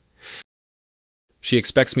said. "She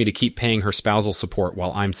expects me to keep paying her spousal support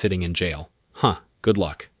while I'm sitting in jail." "Huh, good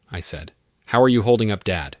luck," I said. "How are you holding up,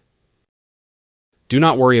 Dad?" "Do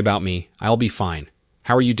not worry about me. I'll be fine.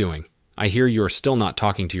 How are you doing? I hear you are still not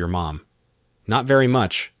talking to your mom." "Not very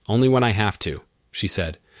much, only when I have to," she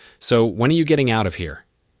said. "So when are you getting out of here?"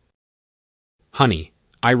 "Honey,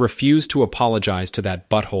 I refuse to apologize to that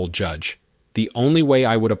butthole judge. The only way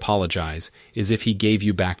I would apologize is if he gave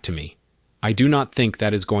you back to me. I do not think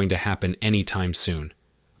that is going to happen anytime soon.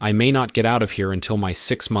 I may not get out of here until my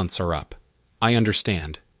 6 months are up." "I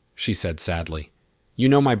understand," she said sadly. "You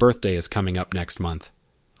know my birthday is coming up next month.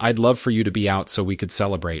 I'd love for you to be out so we could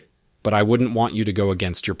celebrate, but I wouldn't want you to go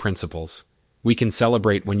against your principles. We can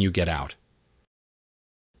celebrate when you get out."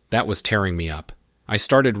 That was tearing me up. I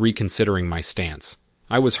started reconsidering my stance.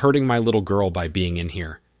 I was hurting my little girl by being in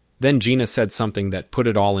here. Then Gina said something that put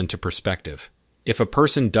it all into perspective. If a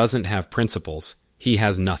person doesn't have principles, he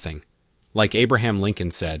has nothing. Like Abraham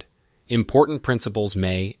Lincoln said, "Important principles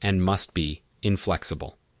may and must be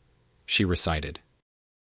inflexible," she recited.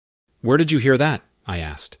 "Where did you hear that?" I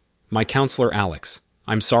asked. "My counselor, Alex.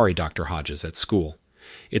 I'm sorry, Dr. Hodges, at school.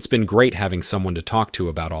 It's been great having someone to talk to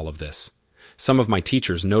about all of this. Some of my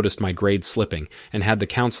teachers noticed my grades slipping and had the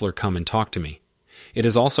counselor come and talk to me. It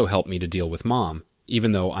has also helped me to deal with Mom,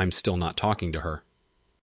 even though I'm still not talking to her."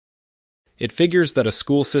 It figures that a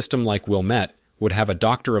school system like Wilmette would have a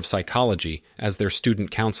doctor of psychology as their student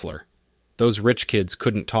counselor. Those rich kids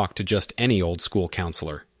couldn't talk to just any old school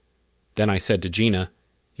counselor. Then I said to Gina,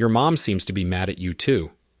 "Your mom seems to be mad at you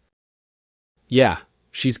too." "Yeah,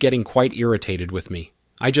 she's getting quite irritated with me.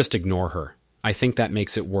 I just ignore her. I think that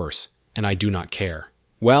makes it worse, and I do not care.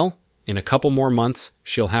 Well, in a couple more months,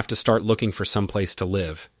 she'll have to start looking for someplace to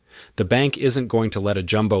live. The bank isn't going to let a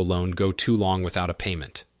jumbo loan go too long without a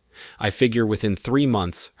payment. I figure within 3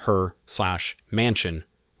 months, her/mansion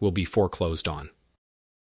will be foreclosed on."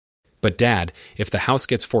 "But Dad, if the house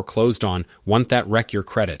gets foreclosed on, won't that wreck your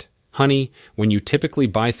credit?" "Honey, when you typically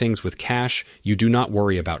buy things with cash, you do not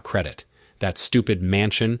worry about credit. That stupid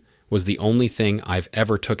mansion was the only thing I've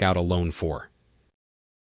ever took out a loan for."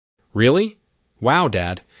 "Really? Wow,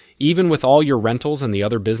 Dad. Even with all your rentals and the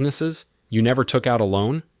other businesses, you never took out a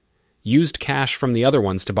loan?" "Used cash from the other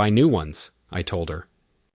ones to buy new ones," I told her.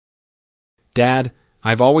 "Dad,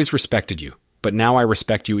 I've always respected you, but now I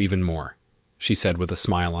respect you even more," she said with a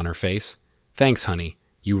smile on her face. "Thanks, honey.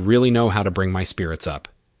 You really know how to bring my spirits up."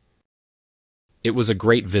 It was a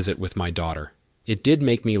great visit with my daughter. It did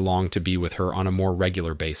make me long to be with her on a more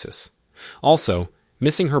regular basis. Also,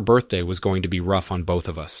 missing her birthday was going to be rough on both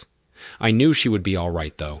of us. I knew she would be all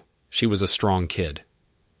right, though. She was a strong kid.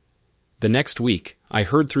 The next week, I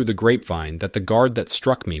heard through the grapevine that the guard that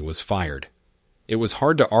struck me was fired. It was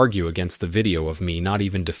hard to argue against the video of me not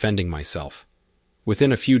even defending myself.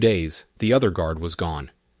 Within a few days, the other guard was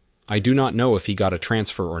gone. I do not know if he got a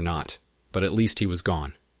transfer or not, but at least he was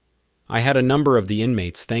gone. I had a number of the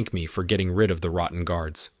inmates thank me for getting rid of the rotten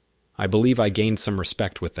guards. I believe I gained some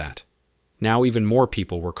respect with that. Now even more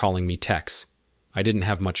people were calling me Tex. I didn't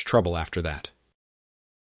have much trouble after that.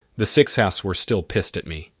 The 6S were still pissed at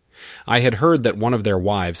me. I had heard that one of their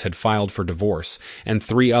wives had filed for divorce, and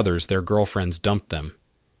 3 others their girlfriends dumped them.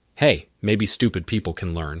 Hey, maybe stupid people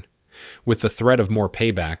can learn. With the threat of more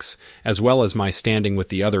paybacks, as well as my standing with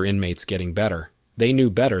the other inmates getting better, they knew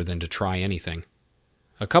better than to try anything.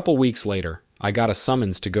 A couple weeks later, I got a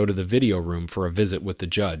summons to go to the video room for a visit with the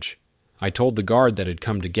judge. I told the guard that had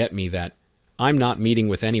come to get me that I'm not meeting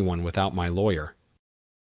with anyone without my lawyer.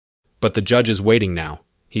 "But the judge is waiting now,"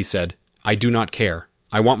 he said. "I do not care.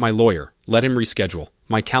 I want my lawyer. Let him reschedule.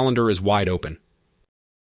 My calendar is wide open."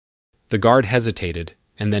 The guard hesitated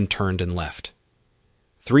and then turned and left.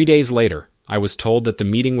 3 days later, I was told that the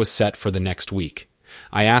meeting was set for the next week.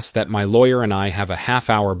 I asked that my lawyer and I have a half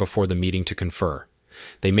hour before the meeting to confer.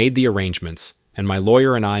 They made the arrangements, and my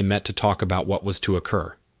lawyer and I met to talk about what was to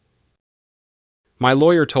occur. My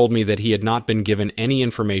lawyer told me that he had not been given any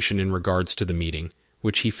information in regards to the meeting,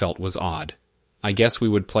 which he felt was odd. I guess we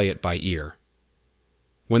would play it by ear.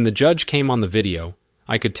 When the judge came on the video,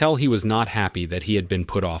 I could tell he was not happy that he had been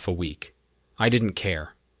put off a week. I didn't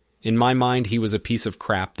care. In my mind, he was a piece of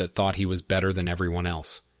crap that thought he was better than everyone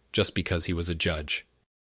else, just because he was a judge.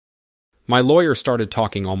 My lawyer started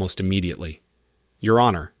talking almost immediately. "Your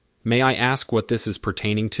Honor, may I ask what this is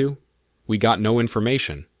pertaining to? We got no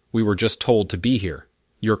information. We were just told to be here.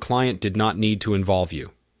 Your client did not need to involve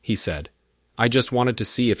you," he said. I just wanted to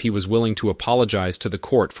see if he was willing to apologize to the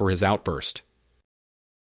court for his outburst.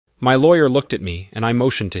 My lawyer looked at me, and I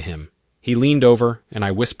motioned to him. He leaned over, and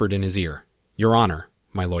I whispered in his ear. "Your Honor,"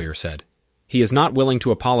 my lawyer said, "he is not willing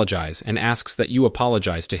to apologize and asks that you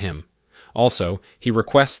apologize to him. Also, he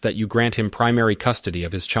requests that you grant him primary custody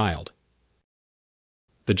of his child."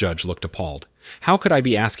 The judge looked appalled. How could I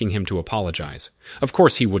be asking him to apologize? Of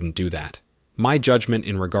course he wouldn't do that. My judgment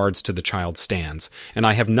in regards to the child stands, and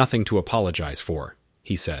I have nothing to apologize for,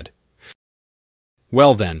 he said.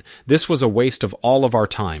 Well then, this was a waste of all of our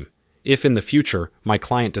time. If in the future my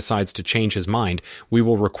client decides to change his mind, we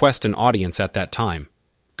will request an audience at that time.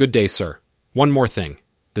 Good day, sir. One more thing,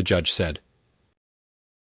 the judge said.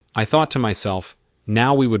 I thought to myself,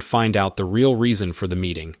 now we would find out the real reason for the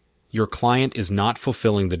meeting. Your client is not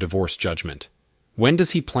fulfilling the divorce judgment. When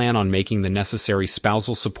does he plan on making the necessary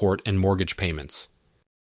spousal support and mortgage payments?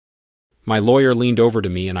 My lawyer leaned over to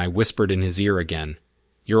me and I whispered in his ear again,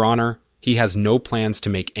 Your Honor, he has no plans to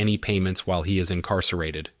make any payments while he is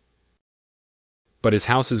incarcerated. But his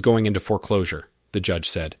house is going into foreclosure, the judge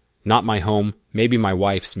said. Not my home, maybe my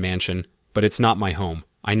wife's mansion, but it's not my home.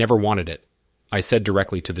 I never wanted it, I said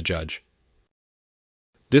directly to the judge.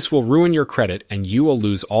 This will ruin your credit and you will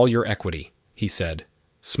lose all your equity, he said.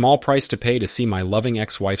 Small price to pay to see my loving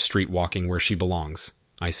ex-wife street walking where she belongs,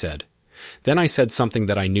 I said. Then I said something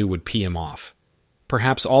that I knew would pee him off.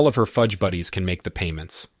 Perhaps all of her fudge buddies can make the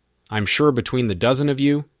payments. I'm sure between the dozen of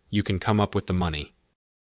you, you can come up with the money.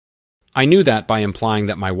 I knew that by implying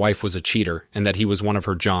that my wife was a cheater and that he was one of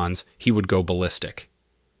her Johns, he would go ballistic.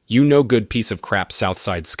 You no good piece of crap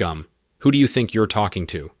Southside scum. Who do you think you're talking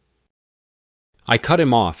to? I cut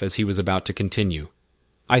him off as he was about to continue.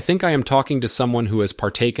 I think I am talking to someone who has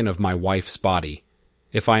partaken of my wife's body.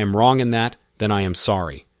 If I am wrong in that, then I am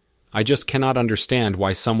sorry. I just cannot understand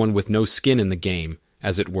why someone with no skin in the game,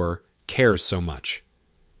 as it were, cares so much.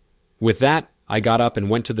 With that, I got up and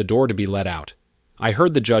went to the door to be let out. I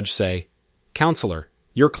heard the judge say, Counselor,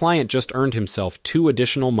 your client just earned himself 2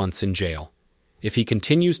 additional months in jail. If he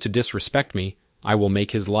continues to disrespect me, I will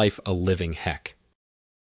make his life a living heck.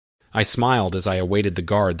 I smiled as I awaited the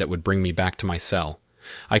guard that would bring me back to my cell.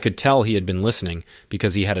 I could tell he had been listening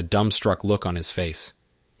because he had a dumbstruck look on his face.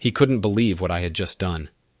 He couldn't believe what I had just done.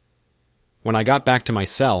 When I got back to my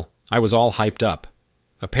cell, I was all hyped up.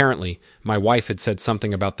 Apparently, my wife had said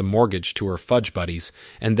something about the mortgage to her fudge buddies,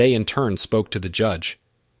 and they in turn spoke to the judge.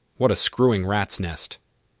 What a screwing rat's nest.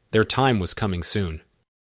 Their time was coming soon.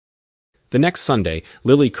 The next Sunday,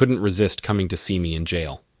 Lily couldn't resist coming to see me in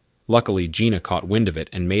jail. Luckily, Gina caught wind of it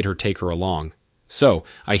and made her take her along. So,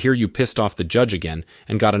 I hear you pissed off the judge again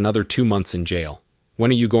and got another 2 months in jail.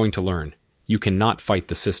 When are you going to learn? You cannot fight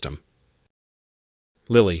the system.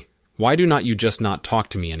 Lily, why do not you just not talk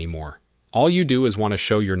to me anymore? All you do is want to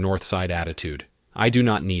show your North Side attitude. I do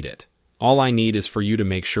not need it. All I need is for you to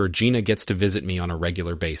make sure Gina gets to visit me on a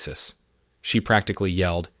regular basis. She practically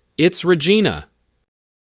yelled, It's Regina!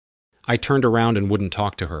 I turned around and wouldn't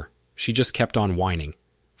talk to her. She just kept on whining.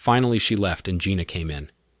 Finally she left and Gina came in.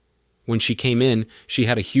 When she came in, she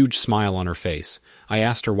had a huge smile on her face. I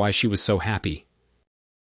asked her why she was so happy.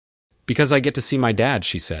 Because I get to see my dad,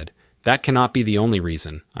 she said. That cannot be the only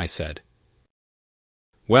reason, I said.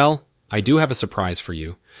 Well, I do have a surprise for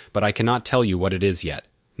you, but I cannot tell you what it is yet,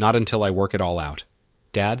 not until I work it all out.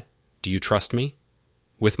 Dad, do you trust me?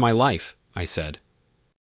 With my life, I said.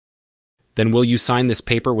 Then will you sign this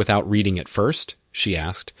paper without reading it first? She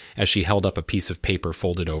asked, as she held up a piece of paper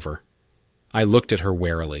folded over. I looked at her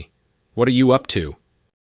warily. What are you up to?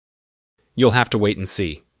 You'll have to wait and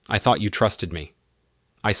see. I thought you trusted me.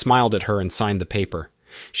 I smiled at her and signed the paper.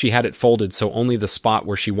 She had it folded so only the spot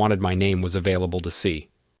where she wanted my name was available to see.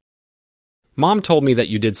 Mom told me that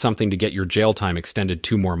you did something to get your jail time extended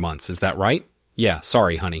 2 more months, is that right? Yeah,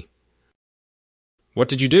 sorry, honey. What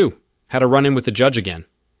did you do? Had a run-in with the judge again.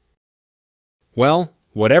 Well,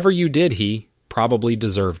 whatever you did, he probably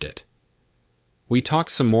deserved it. We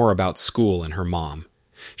talked some more about school and her mom.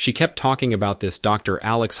 She kept talking about this Dr.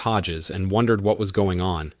 Alex Hodges and wondered what was going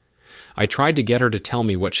on. I tried to get her to tell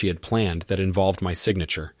me what she had planned that involved my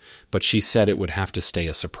signature, but she said it would have to stay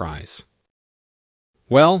a surprise.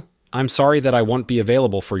 Well, I'm sorry that I won't be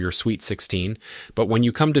available for your sweet 16, but when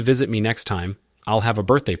you come to visit me next time, I'll have a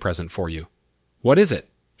birthday present for you. What is it?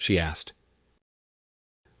 She asked.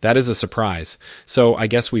 That is a surprise, so I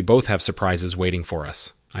guess we both have surprises waiting for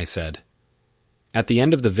us, I said. At the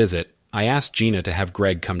end of the visit, I asked Gina to have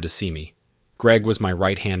Greg come to see me. Greg was my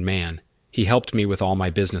right-hand man. He helped me with all my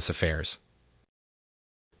business affairs.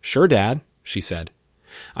 Sure, Dad, she said.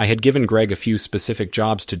 I had given Greg a few specific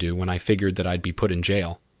jobs to do when I figured that I'd be put in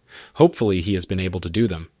jail. Hopefully he has been able to do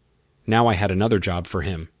them. Now I had another job for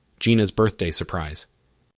him, Gina's birthday surprise.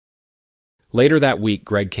 Later that week,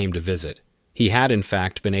 Greg came to visit. He had, in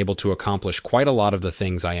fact, been able to accomplish quite a lot of the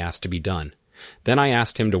things I asked to be done. Then I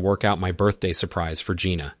asked him to work out my birthday surprise for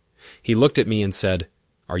Gina. He looked at me and said,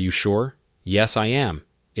 "Are you sure?" "Yes, I am.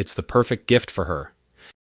 It's the perfect gift for her."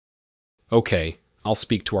 "Okay, I'll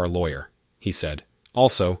speak to our lawyer," he said.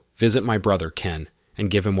 "Also, visit my brother, Ken,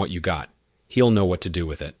 and give him what you got. He'll know what to do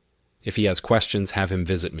with it. If he has questions, have him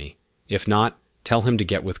visit me. If not, tell him to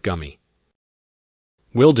get with Gummy."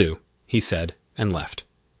 "Will do," he said, and left.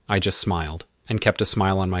 I just smiled, and kept a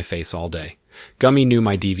smile on my face all day. Gummy knew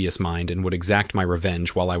my devious mind and would exact my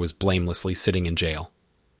revenge while I was blamelessly sitting in jail.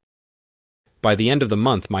 By the end of the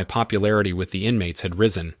month, my popularity with the inmates had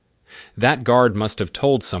risen. That guard must have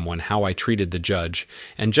told someone how I treated the judge,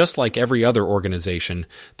 and just like every other organization,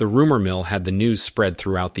 the rumor mill had the news spread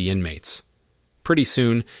throughout the inmates. Pretty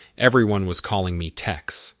soon, everyone was calling me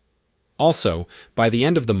Tex. Also, by the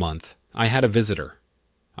end of the month, I had a visitor.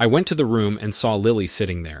 I went to the room and saw Lily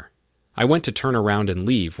sitting there. I went to turn around and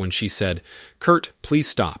leave when she said, "Kurt, please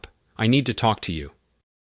stop. I need to talk to you."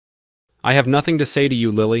 "I have nothing to say to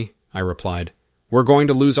you, Lily," I replied. "We're going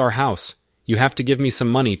to lose our house. You have to give me some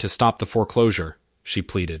money to stop the foreclosure," she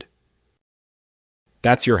pleaded.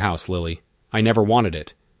 "That's your house, Lily. I never wanted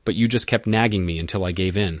it, but you just kept nagging me until I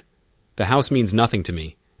gave in. The house means nothing to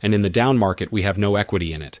me, and in the down market we have no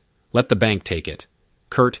equity in it. Let the bank take it.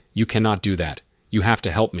 Kurt, you cannot do that. You have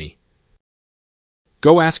to help me."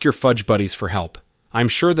 "Go ask your fudge buddies for help. I'm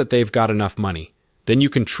sure that they've got enough money. Then you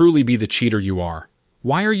can truly be the cheater you are.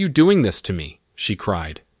 Why are you doing this to me?" she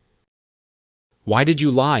cried. "Why did you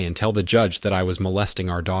lie and tell the judge that I was molesting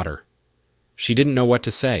our daughter?" She didn't know what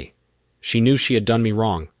to say. She knew she had done me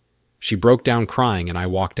wrong. She broke down crying and I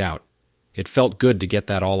walked out. It felt good to get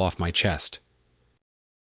that all off my chest.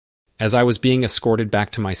 As I was being escorted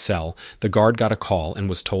back to my cell, the guard got a call and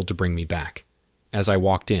was told to bring me back. As I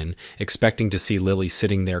walked in, expecting to see Lily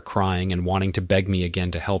sitting there crying and wanting to beg me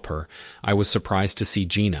again to help her, I was surprised to see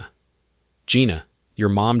Gina. "Gina, your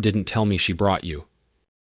mom didn't tell me she brought you."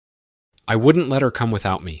 "I wouldn't let her come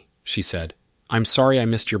without me," she said. "I'm sorry I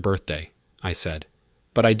missed your birthday," I said,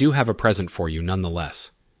 "but I do have a present for you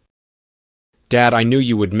nonetheless." "Dad, I knew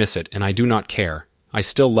you would miss it, and I do not care. I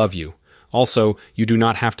still love you. Also, you do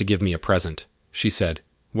not have to give me a present," she said.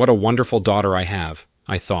 "What a wonderful daughter I have,"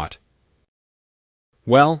 I thought.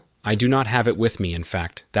 "Well, I do not have it with me, in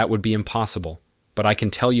fact. That would be impossible. But I can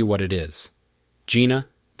tell you what it is. Gina,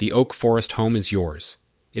 the Oak Forest home is yours.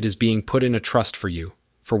 It is being put in a trust for you,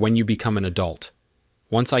 for when you become an adult.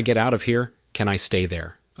 Once I get out of here, can I stay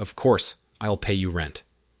there? Of course, I'll pay you rent."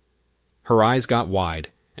 Her eyes got wide,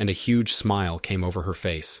 and a huge smile came over her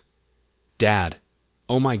face. "Dad,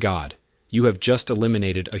 oh my God, you have just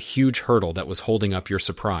eliminated a huge hurdle that was holding up your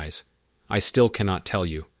surprise. I still cannot tell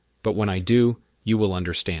you, but when I do, you will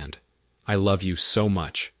understand. I love you so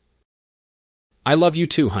much." "I love you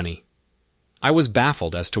too, honey." I was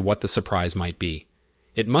baffled as to what the surprise might be.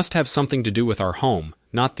 It must have something to do with our home,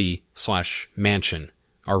 not the /mansion,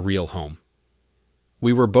 our real home.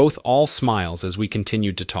 We were both all smiles as we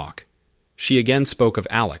continued to talk. She again spoke of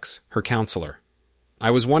Alex, her counselor. I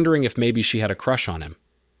was wondering if maybe she had a crush on him.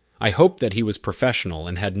 I hoped that he was professional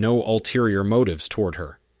and had no ulterior motives toward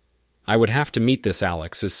her. I would have to meet this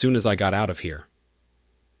Alex as soon as I got out of here.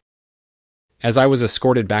 As I was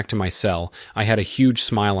escorted back to my cell, I had a huge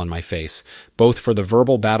smile on my face, both for the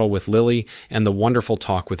verbal battle with Lily and the wonderful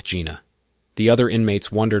talk with Gina. The other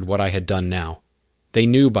inmates wondered what I had done now. They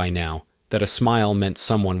knew by now that a smile meant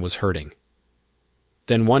someone was hurting.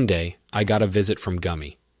 Then one day, I got a visit from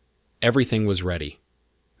Gummy. Everything was ready.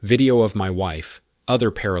 Video of my wife,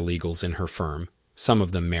 other paralegals in her firm, some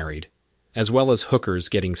of them married, as well as hookers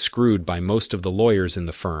getting screwed by most of the lawyers in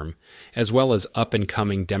the firm, as well as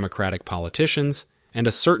up-and-coming Democratic politicians, and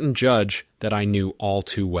a certain judge that I knew all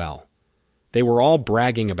too well. They were all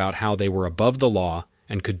bragging about how they were above the law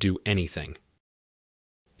and could do anything.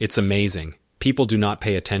 It's amazing. People do not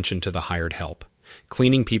pay attention to the hired help.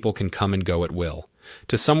 Cleaning people can come and go at will.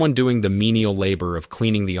 To someone doing the menial labor of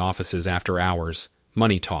cleaning the offices after hours,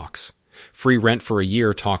 money talks. Free rent for a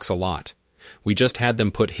year talks a lot. We just had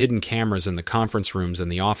them put hidden cameras in the conference rooms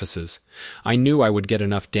and the offices. I knew I would get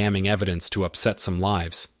enough damning evidence to upset some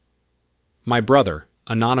lives. My brother,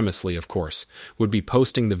 anonymously of course, would be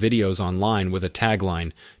posting the videos online with a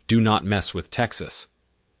tagline, "Do not mess with Texas."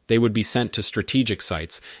 They would be sent to strategic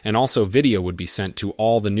sites, and also video would be sent to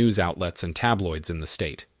all the news outlets and tabloids in the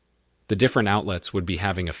state. The different outlets would be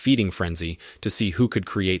having a feeding frenzy to see who could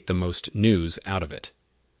create the most news out of it.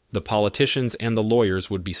 The politicians and the lawyers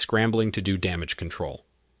would be scrambling to do damage control.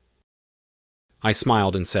 I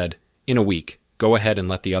smiled and said, In a week, go ahead and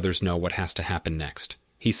let the others know what has to happen next.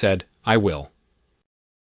 He said, I will.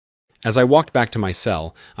 As I walked back to my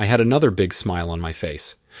cell, I had another big smile on my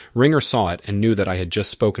face. Ringer saw it and knew that I had just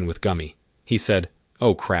spoken with Gummy. He said,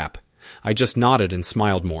 oh crap. I just nodded and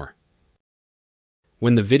smiled more.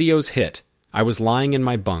 When the videos hit, I was lying in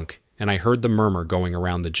my bunk and I heard the murmur going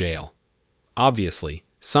around the jail. Obviously,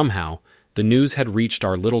 somehow, the news had reached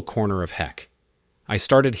our little corner of heck. I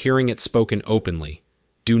started hearing it spoken openly.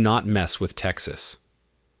 Do not mess with Texas.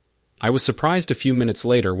 I was surprised a few minutes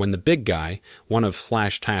later when the big guy, one of the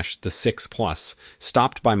 6+,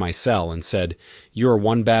 stopped by my cell and said, You're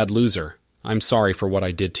one bad loser. I'm sorry for what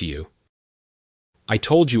I did to you. I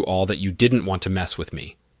told you all that you didn't want to mess with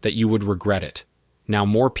me, that you would regret it. Now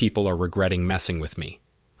more people are regretting messing with me.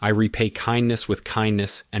 I repay kindness with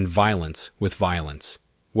kindness and violence with violence.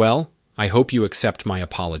 Well, I hope you accept my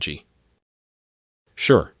apology.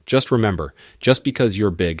 Sure, just remember, just because you're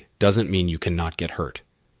big doesn't mean you cannot get hurt.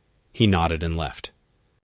 He nodded and left.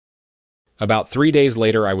 About 3 days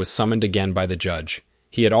later, I was summoned again by the judge.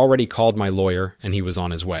 He had already called my lawyer, and he was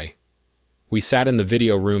on his way. We sat in the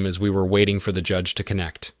video room as we were waiting for the judge to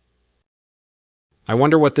connect. I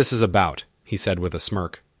wonder what this is about, he said with a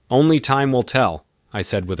smirk. Only time will tell, I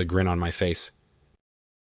said with a grin on my face.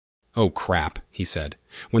 Oh crap, he said.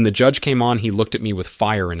 When the judge came on, he looked at me with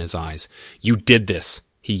fire in his eyes. You did this,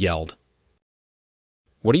 he yelled.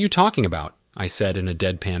 What are you talking about? I said in a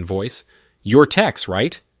deadpan voice. Your Tex,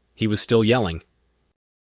 right? He was still yelling.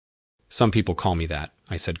 Some people call me that,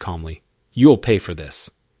 I said calmly. You'll pay for this,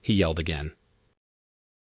 he yelled again.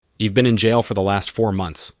 You've been in jail for the last 4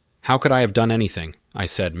 months. How could I have done anything? I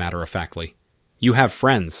said matter-of-factly. You have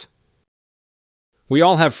friends. We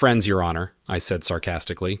all have friends, Your Honor, I said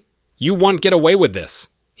sarcastically. You won't get away with this,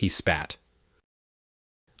 he spat.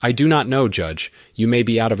 I do not know, Judge. You may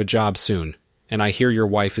be out of a job soon, and I hear your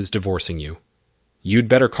wife is divorcing you. You'd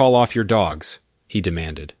better call off your dogs, he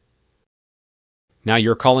demanded. Now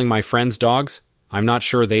you're calling my friends dogs? I'm not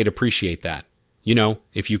sure they'd appreciate that. You know,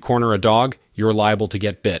 if you corner a dog, you're liable to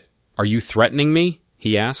get bit. Are you threatening me?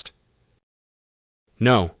 He asked.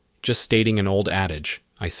 No, just stating an old adage,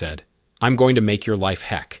 I said. I'm going to make your life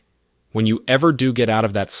heck. When you ever do get out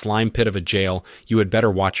of that slime pit of a jail, you had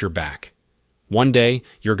better watch your back. One day,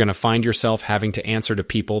 you're going to find yourself having to answer to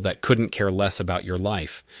people that couldn't care less about your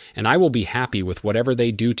life, and I will be happy with whatever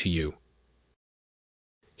they do to you.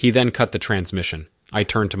 He then cut the transmission. I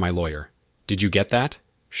turned to my lawyer. Did you get that?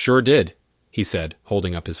 Sure did, he said,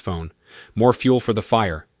 holding up his phone. More fuel for the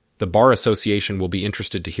fire. The Bar Association will be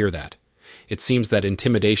interested to hear that. It seems that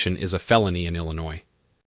intimidation is a felony in Illinois.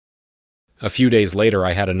 A few days later,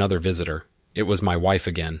 I had another visitor. It was my wife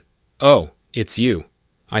again. Oh, it's you.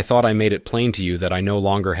 I thought I made it plain to you that I no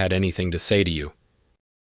longer had anything to say to you.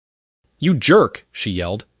 You jerk, she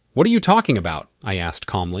yelled. What are you talking about? I asked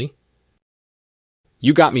calmly.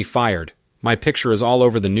 You got me fired. My picture is all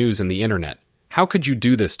over the news and the internet. How could you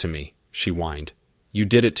do this to me? She whined. You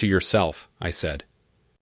did it to yourself, I said.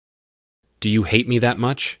 Do you hate me that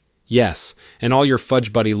much? Yes, and all your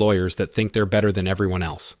fudge buddy lawyers that think they're better than everyone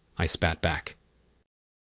else, I spat back.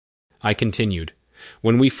 I continued.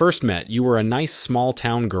 When we first met, you were a nice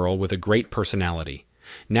small-town girl with a great personality.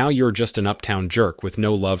 Now you're just an uptown jerk with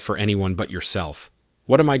no love for anyone but yourself.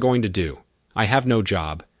 What am I going to do? I have no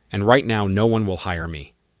job, and right now no one will hire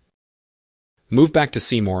me. Move back to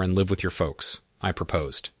Seymour and live with your folks, I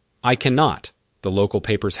proposed. I cannot. The local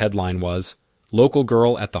paper's headline was, Local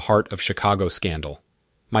Girl at the Heart of Chicago Scandal.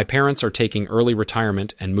 My parents are taking early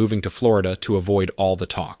retirement and moving to Florida to avoid all the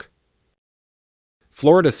talk.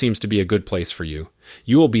 Florida seems to be a good place for you.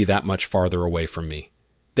 You will be that much farther away from me.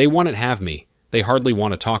 They wouldn't have me. They hardly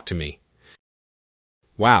want to talk to me.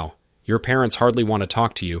 Wow, your parents hardly want to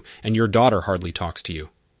talk to you, and your daughter hardly talks to you.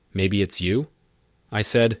 Maybe it's you? I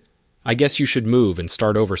said, I guess you should move and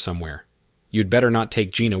start over somewhere. You'd better not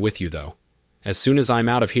take Gina with you, though. As soon as I'm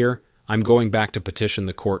out of here, I'm going back to petition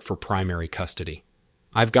the court for primary custody.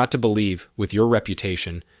 I've got to believe, with your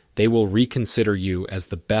reputation, they will reconsider you as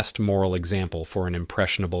the best moral example for an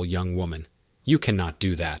impressionable young woman. You cannot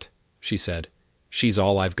do that, she said. She's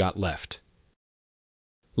all I've got left.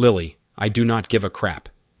 Lily, I do not give a crap.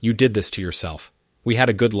 You did this to yourself. We had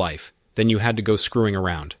a good life. Then you had to go screwing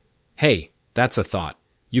around. Hey, that's a thought.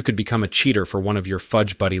 You could become a cheater for one of your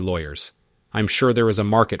fudge buddy lawyers. I'm sure there is a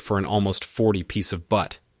market for an almost 40 piece of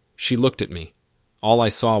butt. She looked at me. All I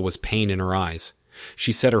saw was pain in her eyes.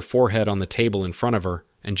 She set her forehead on the table in front of her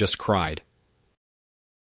and just cried.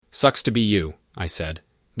 Sucks to be you, I said.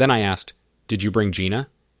 Then I asked, did you bring Gina?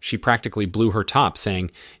 She practically blew her top,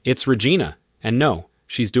 saying, it's Regina, and no,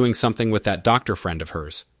 she's doing something with that doctor friend of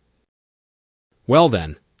hers. Well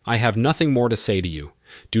then, I have nothing more to say to you.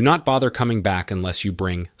 Do not bother coming back unless you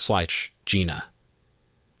bring Gina.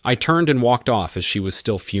 I turned and walked off as she was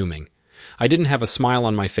still fuming. I didn't have a smile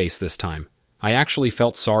on my face this time. I actually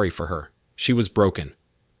felt sorry for her. She was broken.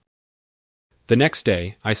 The next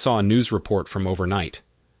day, I saw a news report from overnight.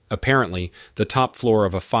 Apparently, the top floor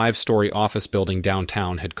of a 5-story office building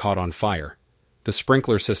downtown had caught on fire. The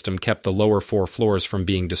sprinkler system kept the lower 4 floors from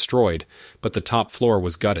being destroyed, but the top floor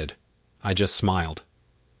was gutted. I just smiled.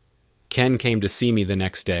 Ken came to see me the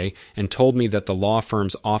next day and told me that the law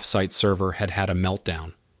firm's off-site server had had a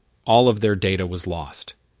meltdown. All of their data was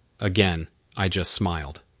lost. Again, I just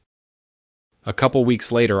smiled. A couple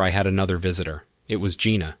weeks later, I had another visitor. It was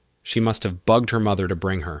Gina. She must have bugged her mother to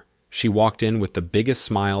bring her. She walked in with the biggest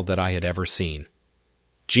smile that I had ever seen.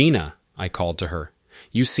 "Gina," I called to her.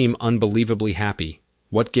 "You seem unbelievably happy.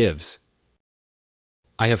 What gives?"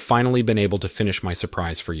 "I have finally been able to finish my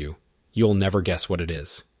surprise for you. You'll never guess what it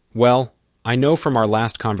is." "Well, I know from our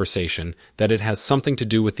last conversation that it has something to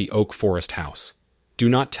do with the Oak Forest house. Do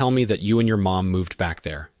not tell me that you and your mom moved back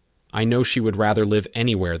there. I know she would rather live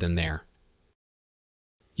anywhere than there."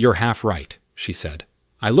 "You're half right," she said.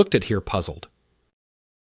 I looked at her puzzled.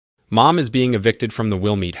 "Mom is being evicted from the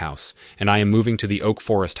Wilmeet house, and I am moving to the Oak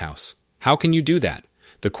Forest house. How can you do that?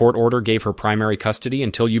 The court order gave her primary custody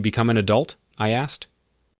until you become an adult?" I asked.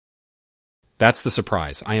 "That's the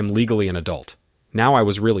surprise. I am legally an adult." Now I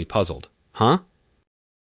was really puzzled. "Huh?"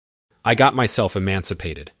 "I got myself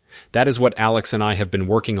emancipated. That is what Alex and I have been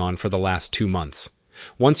working on for the last 2 months.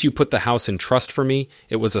 Once you put the house in trust for me,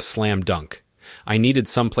 it was a slam dunk. I needed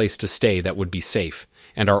some place to stay that would be safe,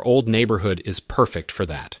 and our old neighborhood is perfect for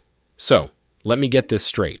that. So, let me get this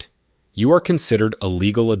straight. You are considered a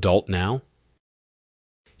legal adult now?"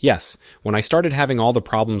 "Yes. When I started having all the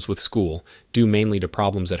problems with school, due mainly to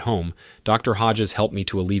problems at home, Dr. Hodges helped me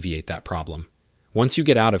to alleviate that problem. Once you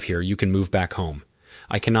get out of here, you can move back home.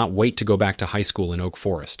 I cannot wait to go back to high school in Oak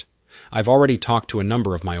Forest. I've already talked to a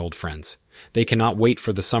number of my old friends. They cannot wait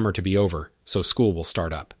for the summer to be over, so school will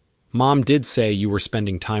start up. Mom did say you were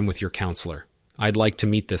spending time with your counselor. I'd like to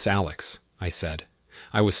meet this Alex," I said.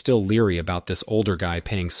 I was still leery about this older guy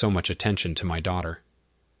paying so much attention to my daughter.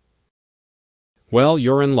 "Well,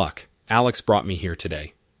 you're in luck. Alex brought me here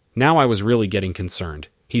today." Now I was really getting concerned.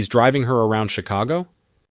 "He's driving her around Chicago?"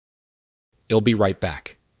 "I'll be right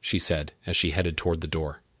back," she said as she headed toward the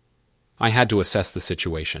door. I had to assess the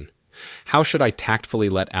situation. How should I tactfully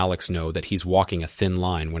let Alex know that he's walking a thin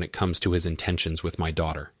line when it comes to his intentions with my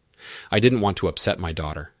daughter? I didn't want to upset my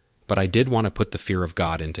daughter, but I did want to put the fear of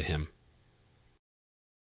God into him.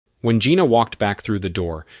 When Gina walked back through the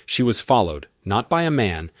door, she was followed, not by a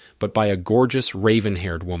man, but by a gorgeous,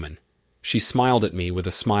 raven-haired woman. She smiled at me with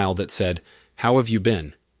a smile that said, "How have you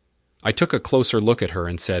been?" I took a closer look at her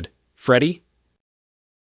and said, "Freddie?"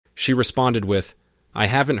 She responded with, "I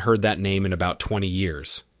haven't heard that name in about 20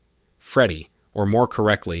 years. Freddie, or more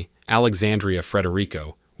correctly, Alexandria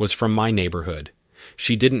Frederico, was from my neighborhood.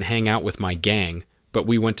 She didn't hang out with my gang, but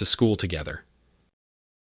we went to school together."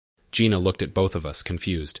 Gina looked at both of us,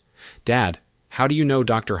 confused. "Dad, how do you know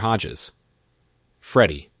Dr. Hodges?"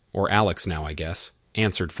 Freddie, or Alex now I guess,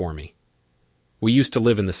 answered for me. "We used to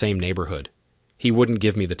live in the same neighborhood. He wouldn't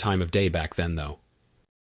give me the time of day back then, though."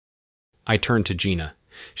 I turned to Gina.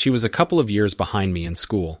 She was a couple of years behind me in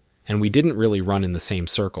school, and we didn't really run in the same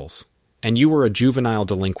circles. "And you were a juvenile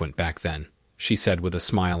delinquent back then," she said with a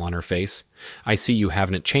smile on her face. "I see you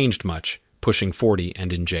haven't changed much, pushing 40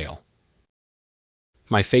 and in jail."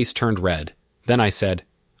 My face turned red. Then I said,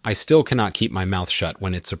 "I still cannot keep my mouth shut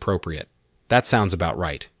when it's appropriate." "That sounds about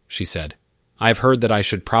right," she said. "I've heard that I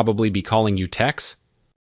should probably be calling you Tex."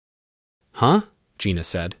 "Huh?" Gina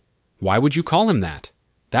said. "Why would you call him that?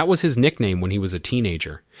 That was his nickname when he was a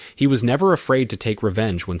teenager. He was never afraid to take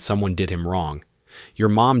revenge when someone did him wrong. Your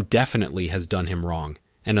mom definitely has done him wrong,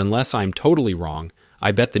 and unless I'm totally wrong,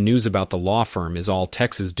 I bet the news about the law firm is all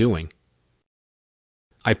Tex is doing."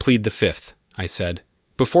 "I plead the fifth," I said.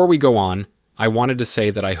 "Before we go on, I wanted to say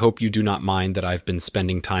that I hope you do not mind that I've been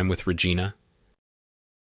spending time with Regina."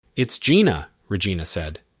 "It's Gina," Regina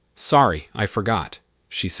said. "Sorry, I forgot,"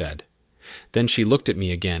 she said. Then she looked at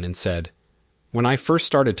me again and said, "When I first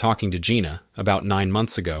started talking to Gina, about 9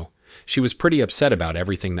 months ago, she was pretty upset about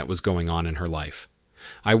everything that was going on in her life.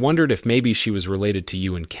 I wondered if maybe she was related to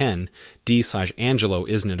you and Ken. D/Angelo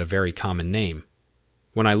isn't a very common name.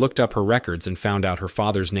 When I looked up her records and found out her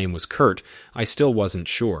father's name was Kurt, I still wasn't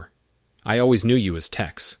sure. I always knew you as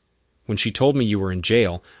Tex. When she told me you were in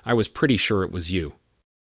jail, I was pretty sure it was you."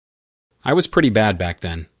 "I was pretty bad back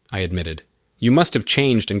then," I admitted. "You must have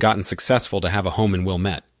changed and gotten successful to have a home in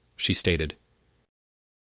Wilmette," she stated.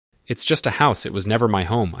 It's just a house, it was never my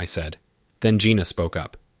home, I said. Then Gina spoke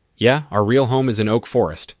up. Yeah, our real home is in Oak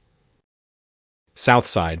Forest. South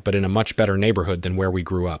Side, but in a much better neighborhood than where we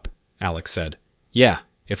grew up, Alex said. Yeah,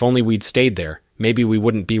 if only we'd stayed there, maybe we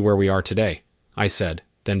wouldn't be where we are today, I said,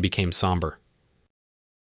 then became somber.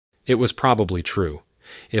 It was probably true.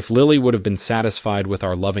 If Lily would have been satisfied with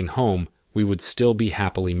our loving home, we would still be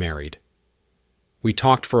happily married. We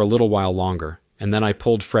talked for a little while longer, and then I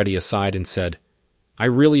pulled Freddie aside and said, I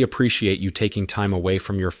really appreciate you taking time away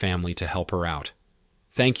from your family to help her out.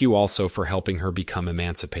 Thank you also for helping her become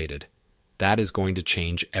emancipated. That is going to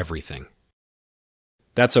change everything.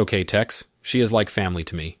 That's okay, Tex. She is like family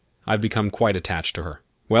to me. I've become quite attached to her.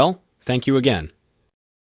 Well, thank you again.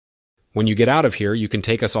 When you get out of here, you can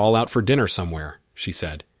take us all out for dinner somewhere, she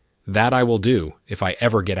said. That I will do, if I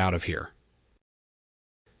ever get out of here.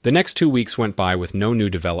 The next 2 weeks went by with no new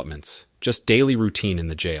developments, just daily routine in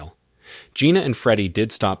the jail. Gina and Freddie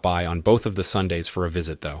did stop by on both of the Sundays for a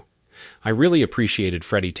visit, though. I really appreciated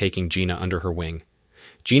Freddie taking Gina under her wing.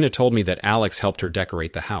 Gina told me that Alex helped her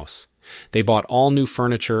decorate the house. They bought all new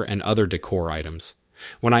furniture and other decor items.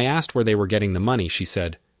 When I asked where they were getting the money, she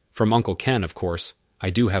said, From Uncle Ken, of course. I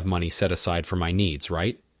do have money set aside for my needs,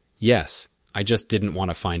 right? Yes, I just didn't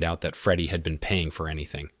want to find out that Freddie had been paying for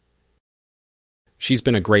anything. She's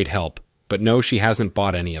been a great help, but no, she hasn't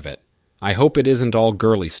bought any of it. I hope it isn't all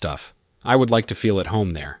girly stuff. I would like to feel at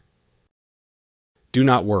home there. Do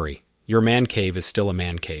not worry. Your man cave is still a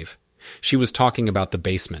man cave. She was talking about the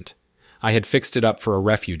basement. I had fixed it up for a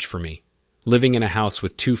refuge for me. Living in a house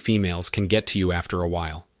with 2 females can get to you after a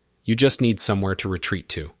while. You just need somewhere to retreat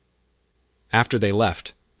to. After they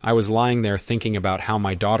left, I was lying there thinking about how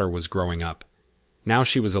my daughter was growing up. Now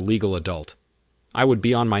she was a legal adult. I would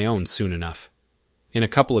be on my own soon enough. In a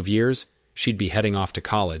couple of years, she'd be heading off to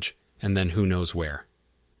college, and then who knows where.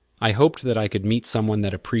 I hoped that I could meet someone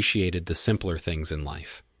that appreciated the simpler things in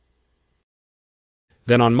life.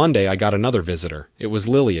 Then on Monday I got another visitor. It was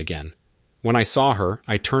Lily again. When I saw her,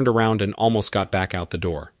 I turned around and almost got back out the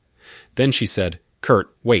door. Then she said,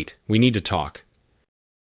 Kurt, wait, we need to talk.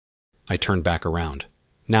 I turned back around.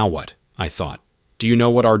 Now what? I thought. Do you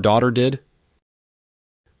know what our daughter did?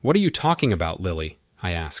 What are you talking about, Lily?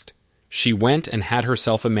 I asked. She went and had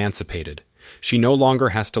herself emancipated. She no longer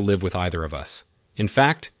has to live with either of us. In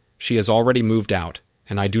fact, she has already moved out,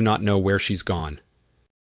 and I do not know where she's gone.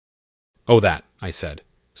 Oh, that, I said.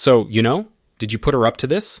 So, did you put her up to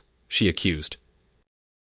this? She accused.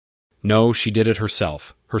 No, she did it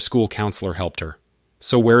herself. Her school counselor helped her.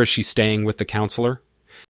 So where is she staying with the counselor?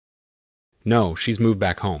 No, she's moved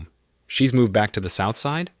back home. She's moved back to the South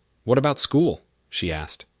Side? What about school? She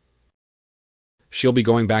asked. She'll be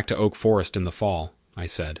going back to Oak Forest in the fall, I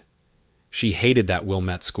said. She hated that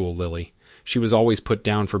Wilmette school, Lily. She was always put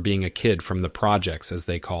down for being a kid from the projects, as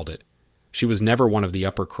they called it. She was never one of the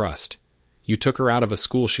upper crust. You took her out of a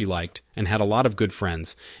school she liked and had a lot of good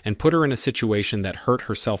friends and put her in a situation that hurt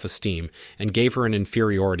her self-esteem and gave her an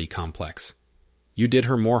inferiority complex. You did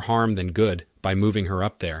her more harm than good by moving her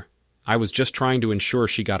up there. I was just trying to ensure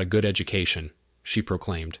she got a good education, she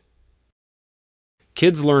proclaimed.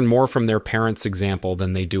 Kids learn more from their parents' example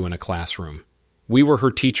than they do in a classroom. We were her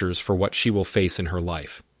teachers for what she will face in her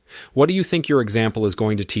life. What do you think your example is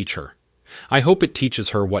going to teach her? I hope it teaches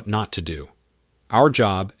her what not to do. Our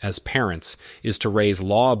job, as parents, is to raise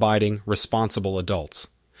law-abiding, responsible adults.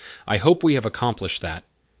 I hope we have accomplished that,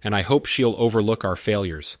 and I hope she'll overlook our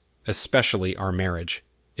failures, especially our marriage.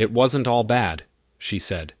 It wasn't all bad, she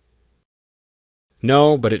said.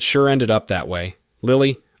 No, but it sure ended up that way.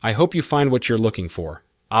 Lily, I hope you find what you're looking for.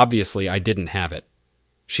 Obviously, I didn't have it.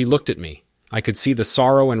 She looked at me. I could see the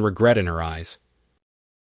sorrow and regret in her eyes.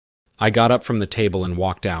 I got up from the table and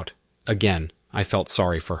walked out. Again, I felt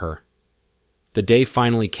sorry for her. The day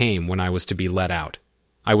finally came when I was to be let out.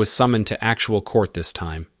 I was summoned to actual court this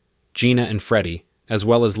time. Gina and Freddie, as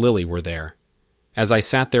well as Lily, were there. As I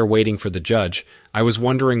sat there waiting for the judge, I was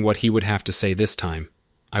wondering what he would have to say this time.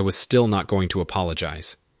 I was still not going to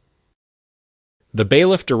apologize. The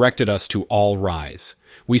bailiff directed us to all rise.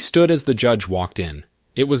 We stood as the judge walked in.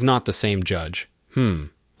 It was not the same judge.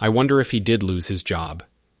 I wonder if he did lose his job.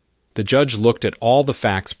 The judge looked at all the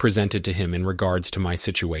facts presented to him in regards to my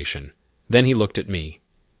situation. Then he looked at me.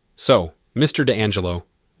 So, Mr. D'Angelo,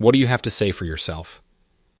 what do you have to say for yourself?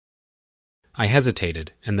 I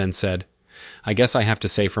hesitated and then said, I guess I have to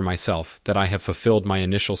say for myself that I have fulfilled my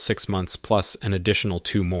initial 6 months plus an additional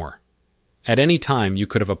 2 more. At any time you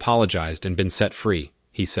could have apologized and been set free,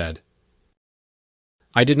 he said.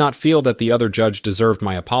 I did not feel that the other judge deserved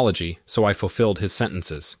my apology, so I fulfilled his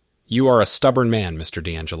sentences. You are a stubborn man, Mr.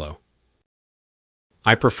 D'Angelo.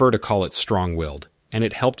 I prefer to call it strong-willed. and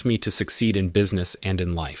it helped me to succeed in business and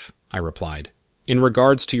in life, I replied. In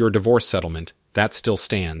regards to your divorce settlement, that still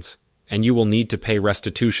stands, and you will need to pay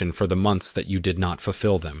restitution for the months that you did not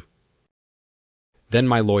fulfill them. Then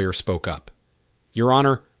my lawyer spoke up. Your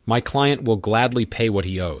Honor, my client will gladly pay what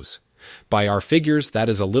he owes. By our figures, that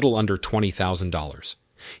is a little under $20,000.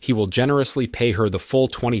 He will generously pay her the full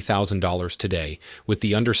 $20,000 today, with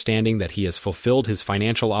the understanding that he has fulfilled his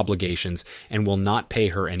financial obligations and will not pay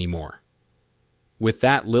her any more. With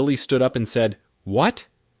that, Lily stood up and said, What?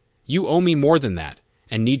 You owe me more than that,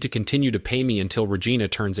 and need to continue to pay me until Regina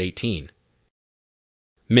turns 18.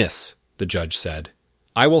 Miss, the judge said,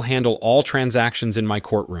 I will handle all transactions in my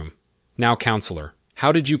courtroom. Now, counselor,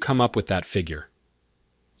 how did you come up with that figure?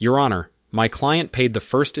 Your Honor, my client paid the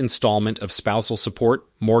first installment of spousal support,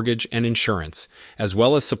 mortgage, and insurance, as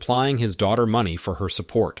well as supplying his daughter money for her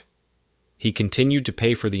support. He continued to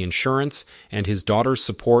pay for the insurance and his daughter's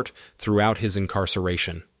support throughout his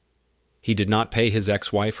incarceration. He did not pay his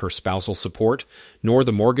ex-wife her spousal support, nor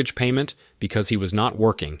the mortgage payment, because he was not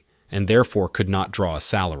working, and therefore could not draw a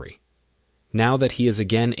salary. Now that he is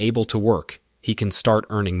again able to work, he can start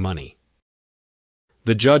earning money.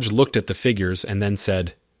 The judge looked at the figures and then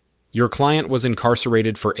said, Your client was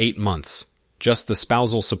incarcerated for 8 months. Just the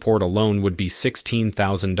spousal support alone would be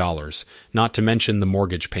 $16,000, not to mention the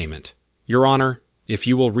mortgage payment. Your Honor, if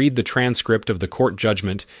you will read the transcript of the court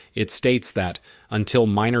judgment, it states that, until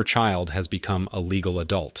minor child has become a legal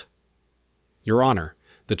adult. Your Honor,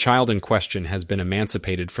 the child in question has been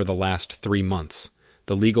emancipated for the last 3 months.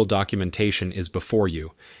 The legal documentation is before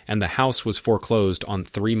you, and the house was foreclosed on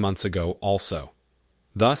 3 months ago also.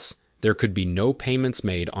 Thus, there could be no payments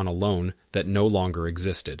made on a loan that no longer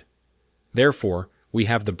existed. Therefore, we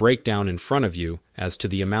have the breakdown in front of you as to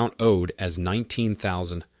the amount owed as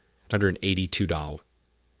 $19,182.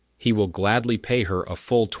 He will gladly pay her a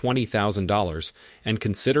full $20,000 and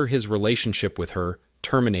consider his relationship with her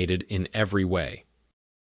terminated in every way.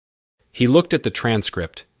 He looked at the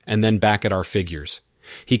transcript and then back at our figures.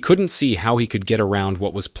 He couldn't see how he could get around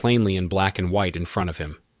what was plainly in black and white in front of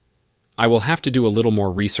him. I will have to do a little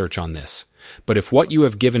more research on this, but if what you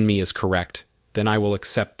have given me is correct, then I will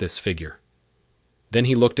accept this figure. Then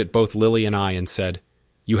he looked at both Lily and I and said,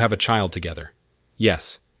 You have a child together.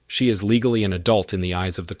 Yes, she is legally an adult in the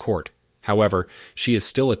eyes of the court. However, she is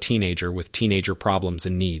still a teenager with teenager problems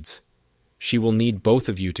and needs. She will need both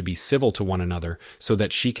of you to be civil to one another so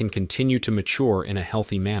that she can continue to mature in a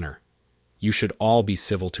healthy manner. You should all be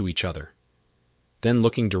civil to each other. Then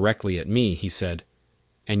looking directly at me, he said,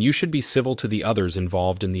 And you should be civil to the others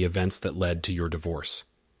involved in the events that led to your divorce.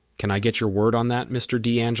 Can I get your word on that, Mr.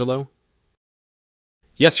 D'Angelo?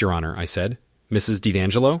 Yes, Your Honor, I said. Mrs.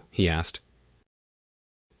 D'Angelo? He asked.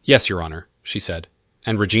 Yes, Your Honor, she said.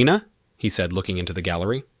 And Regina? He said, looking into the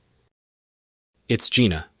gallery. It's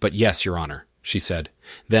Gina, but yes, Your Honor, she said.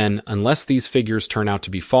 Then, unless these figures turn out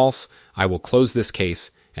to be false, I will close this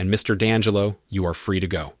case, and Mr. D'Angelo, you are free to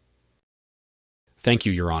go. Thank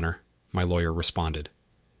you, Your Honor, my lawyer responded.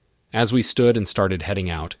 As we stood and started heading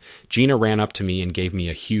out, Gina ran up to me and gave me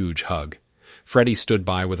a huge hug. Freddie stood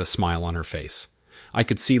by with a smile on her face. I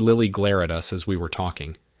could see Lily glare at us as we were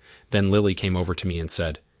talking. Then Lily came over to me and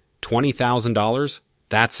said, $20,000?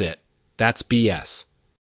 That's it. That's BS.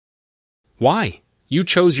 Why? You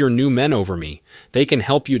chose your new men over me. They can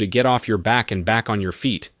help you to get off your back and back on your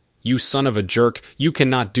feet. You son of a jerk, you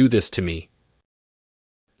cannot do this to me.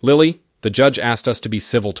 Lily, the judge asked us to be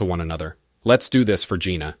civil to one another. Let's do this for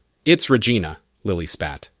Gina. It's Regina, Lily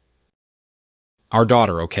spat. Our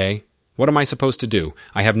daughter, okay? What am I supposed to do?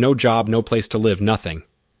 I have no job, no place to live, nothing.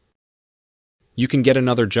 You can get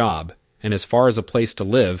another job, and as far as a place to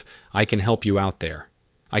live, I can help you out there.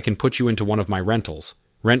 I can put you into one of my rentals,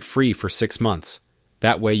 rent-free for 6 months.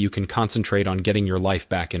 That way you can concentrate on getting your life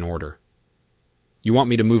back in order. You want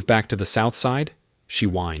me to move back to the south side? She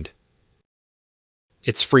whined.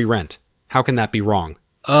 It's free rent. How can that be wrong?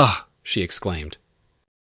 Ugh, she exclaimed.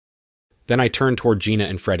 Then I turned toward Gina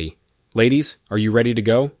and Freddie. Ladies, are you ready to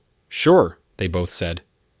go? Sure, they both said.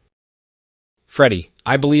 Freddie,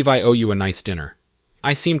 I believe I owe you a nice dinner.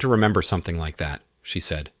 I seem to remember something like that, she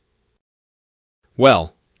said.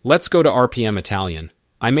 Well, let's go to RPM Italian.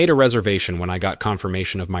 I made a reservation when I got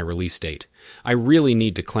confirmation of my release date. I really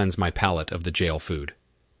need to cleanse my palate of the jail food.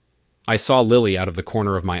 I saw Lily out of the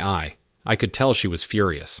corner of my eye. I could tell she was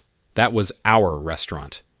furious. That was our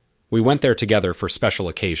restaurant. We went there together for special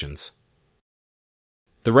occasions.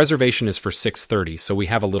 The reservation is for 6:30, so we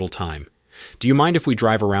have a little time. Do you mind if we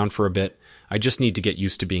drive around for a bit? I just need to get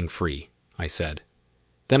used to being free, I said.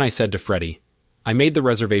 Then I said to Freddie, I made the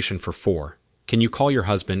reservation for 4. Can you call your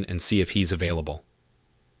husband and see if he's available?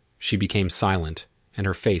 She became silent, and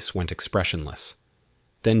her face went expressionless.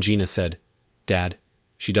 Then Gina said, "Dad,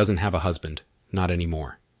 she doesn't have a husband, not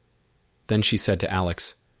anymore." Then she said to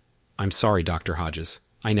Alex, "I'm sorry, Dr. Hodges.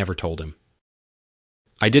 I never told him."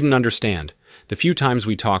 I didn't understand. The few times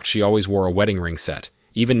we talked, she always wore a wedding ring set.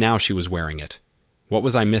 Even now she was wearing it. What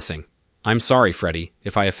was I missing? "I'm sorry, Freddie,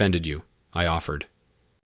 if I offended you," I offered.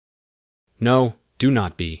 "No, do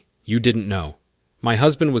not be. You didn't know. My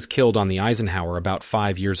husband was killed on the Eisenhower about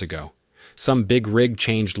 5 years ago. Some big rig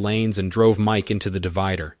changed lanes and drove Mike into the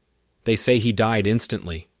divider. They say he died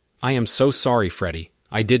instantly. I am so sorry, Freddie.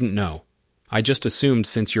 I didn't know. I just assumed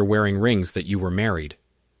since you're wearing rings that you were married."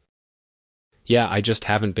 "Yeah, I just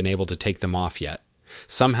haven't been able to take them off yet.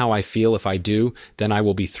 Somehow I feel if I do, then I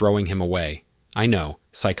will be throwing him away. I know,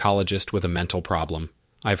 psychologist with a mental problem.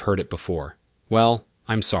 I've heard it before. Well,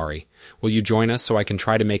 I'm sorry. Will you join us so I can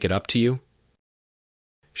try to make it up to you?"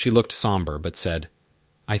 She looked somber but said,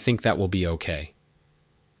 "I think that will be okay."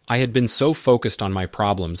 I had been so focused on my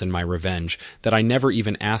problems and my revenge that I never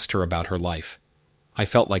even asked her about her life. I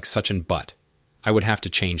felt like such an butt. I would have to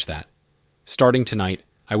change that. Starting tonight,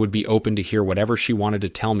 I would be open to hear whatever she wanted to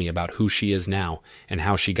tell me about who she is now and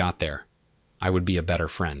how she got there. I would be a better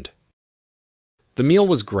friend. The meal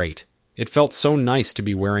was great. It felt so nice to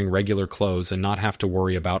be wearing regular clothes and not have to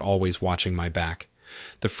worry about always watching my back.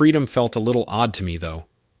 The freedom felt a little odd to me, though.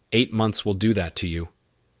 8 months will do that to you.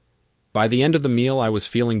 By the end of the meal, I was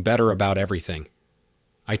feeling better about everything.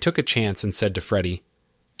 I took a chance and said to Freddie,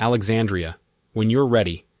 "Alexandria, when you're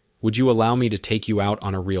ready, would you allow me to take you out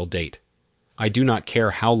on a real date? I do not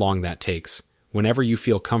care how long that takes, whenever you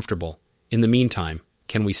feel comfortable. In the meantime,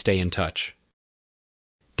 can we stay in touch?"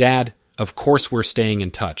 "Dad, of course we're staying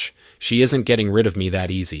in touch. She isn't getting rid of me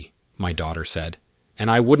that easy," my daughter said.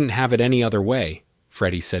 "And I wouldn't have it any other way,"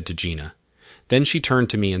 Freddie said to Gina. Then she turned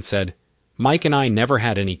to me and said, "Mike and I never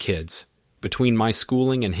had any kids. Between my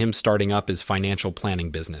schooling and him starting up his financial planning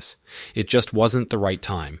business, it just wasn't the right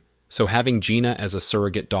time. So having Gina as a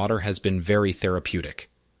surrogate daughter has been very therapeutic.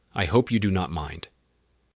 I hope you do not mind."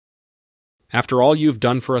 "After all you've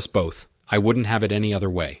done for us both, I wouldn't have it any other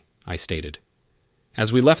way," I stated.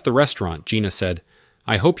 As we left the restaurant, Gina said,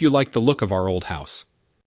 "I hope you like the look of our old house."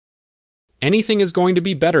 "Anything is going to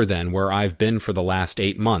be better than where I've been for the last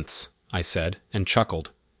 8 months, I said, and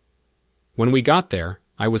chuckled. When we got there,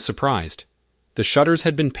 I was surprised. The shutters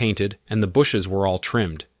had been painted and the bushes were all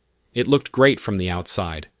trimmed. It looked great from the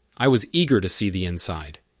outside. I was eager to see the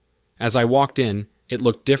inside. As I walked in, it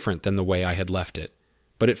looked different than the way I had left it,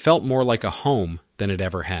 but it felt more like a home than it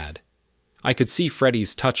ever had. I could see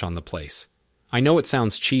Freddie's touch on the place. I know it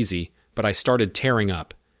sounds cheesy, but I started tearing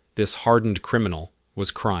up. This hardened criminal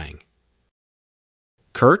was crying.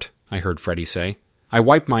 "Kurt," I heard Freddie say. I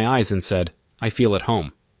wiped my eyes and said, "I feel at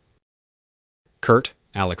home." "Kurt,"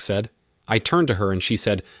 Alex said. I turned to her and she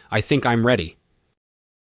said, "I think I'm ready."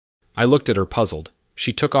 I looked at her puzzled.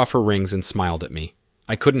 She took off her rings and smiled at me.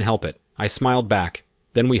 I couldn't help it. I smiled back.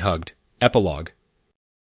 Then we hugged. Epilogue.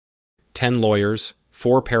 10 lawyers,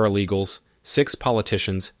 4 paralegals, 6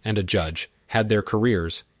 politicians, and a judge had their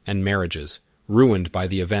careers and marriages ruined by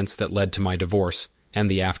the events that led to my divorce and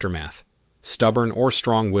the aftermath. Stubborn or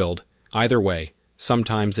strong-willed, either way,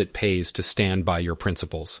 sometimes it pays to stand by your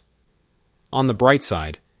principles. On the bright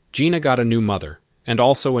side, Gina got a new mother, and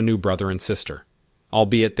also a new brother and sister,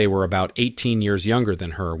 albeit they were about 18 years younger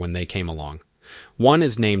than her when they came along. One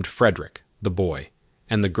is named Frederick, the boy,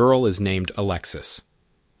 and the girl is named Alexis.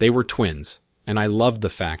 They were twins, and I loved the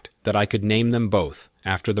fact that I could name them both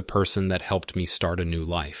after the person that helped me start a new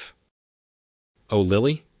life. Oh,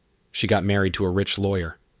 Lily? She got married to a rich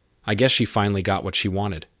lawyer. I guess she finally got what she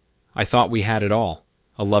wanted. I thought we had it all.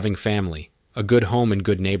 A loving family, a good home and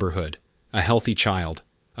good neighborhood, a healthy child,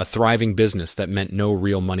 a thriving business that meant no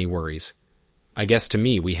real money worries. I guess to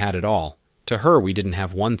me we had it all. To her we didn't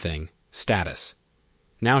have one thing, status.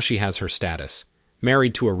 Now she has her status,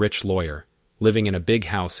 married to a rich lawyer, living in a big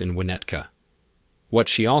house in Winnetka. What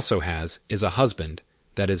she also has is a husband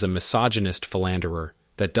that is a misogynist philanderer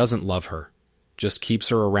that doesn't love her, just keeps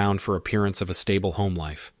her around for appearance of a stable home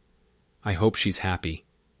life. I hope she's happy.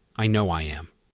 I know I am.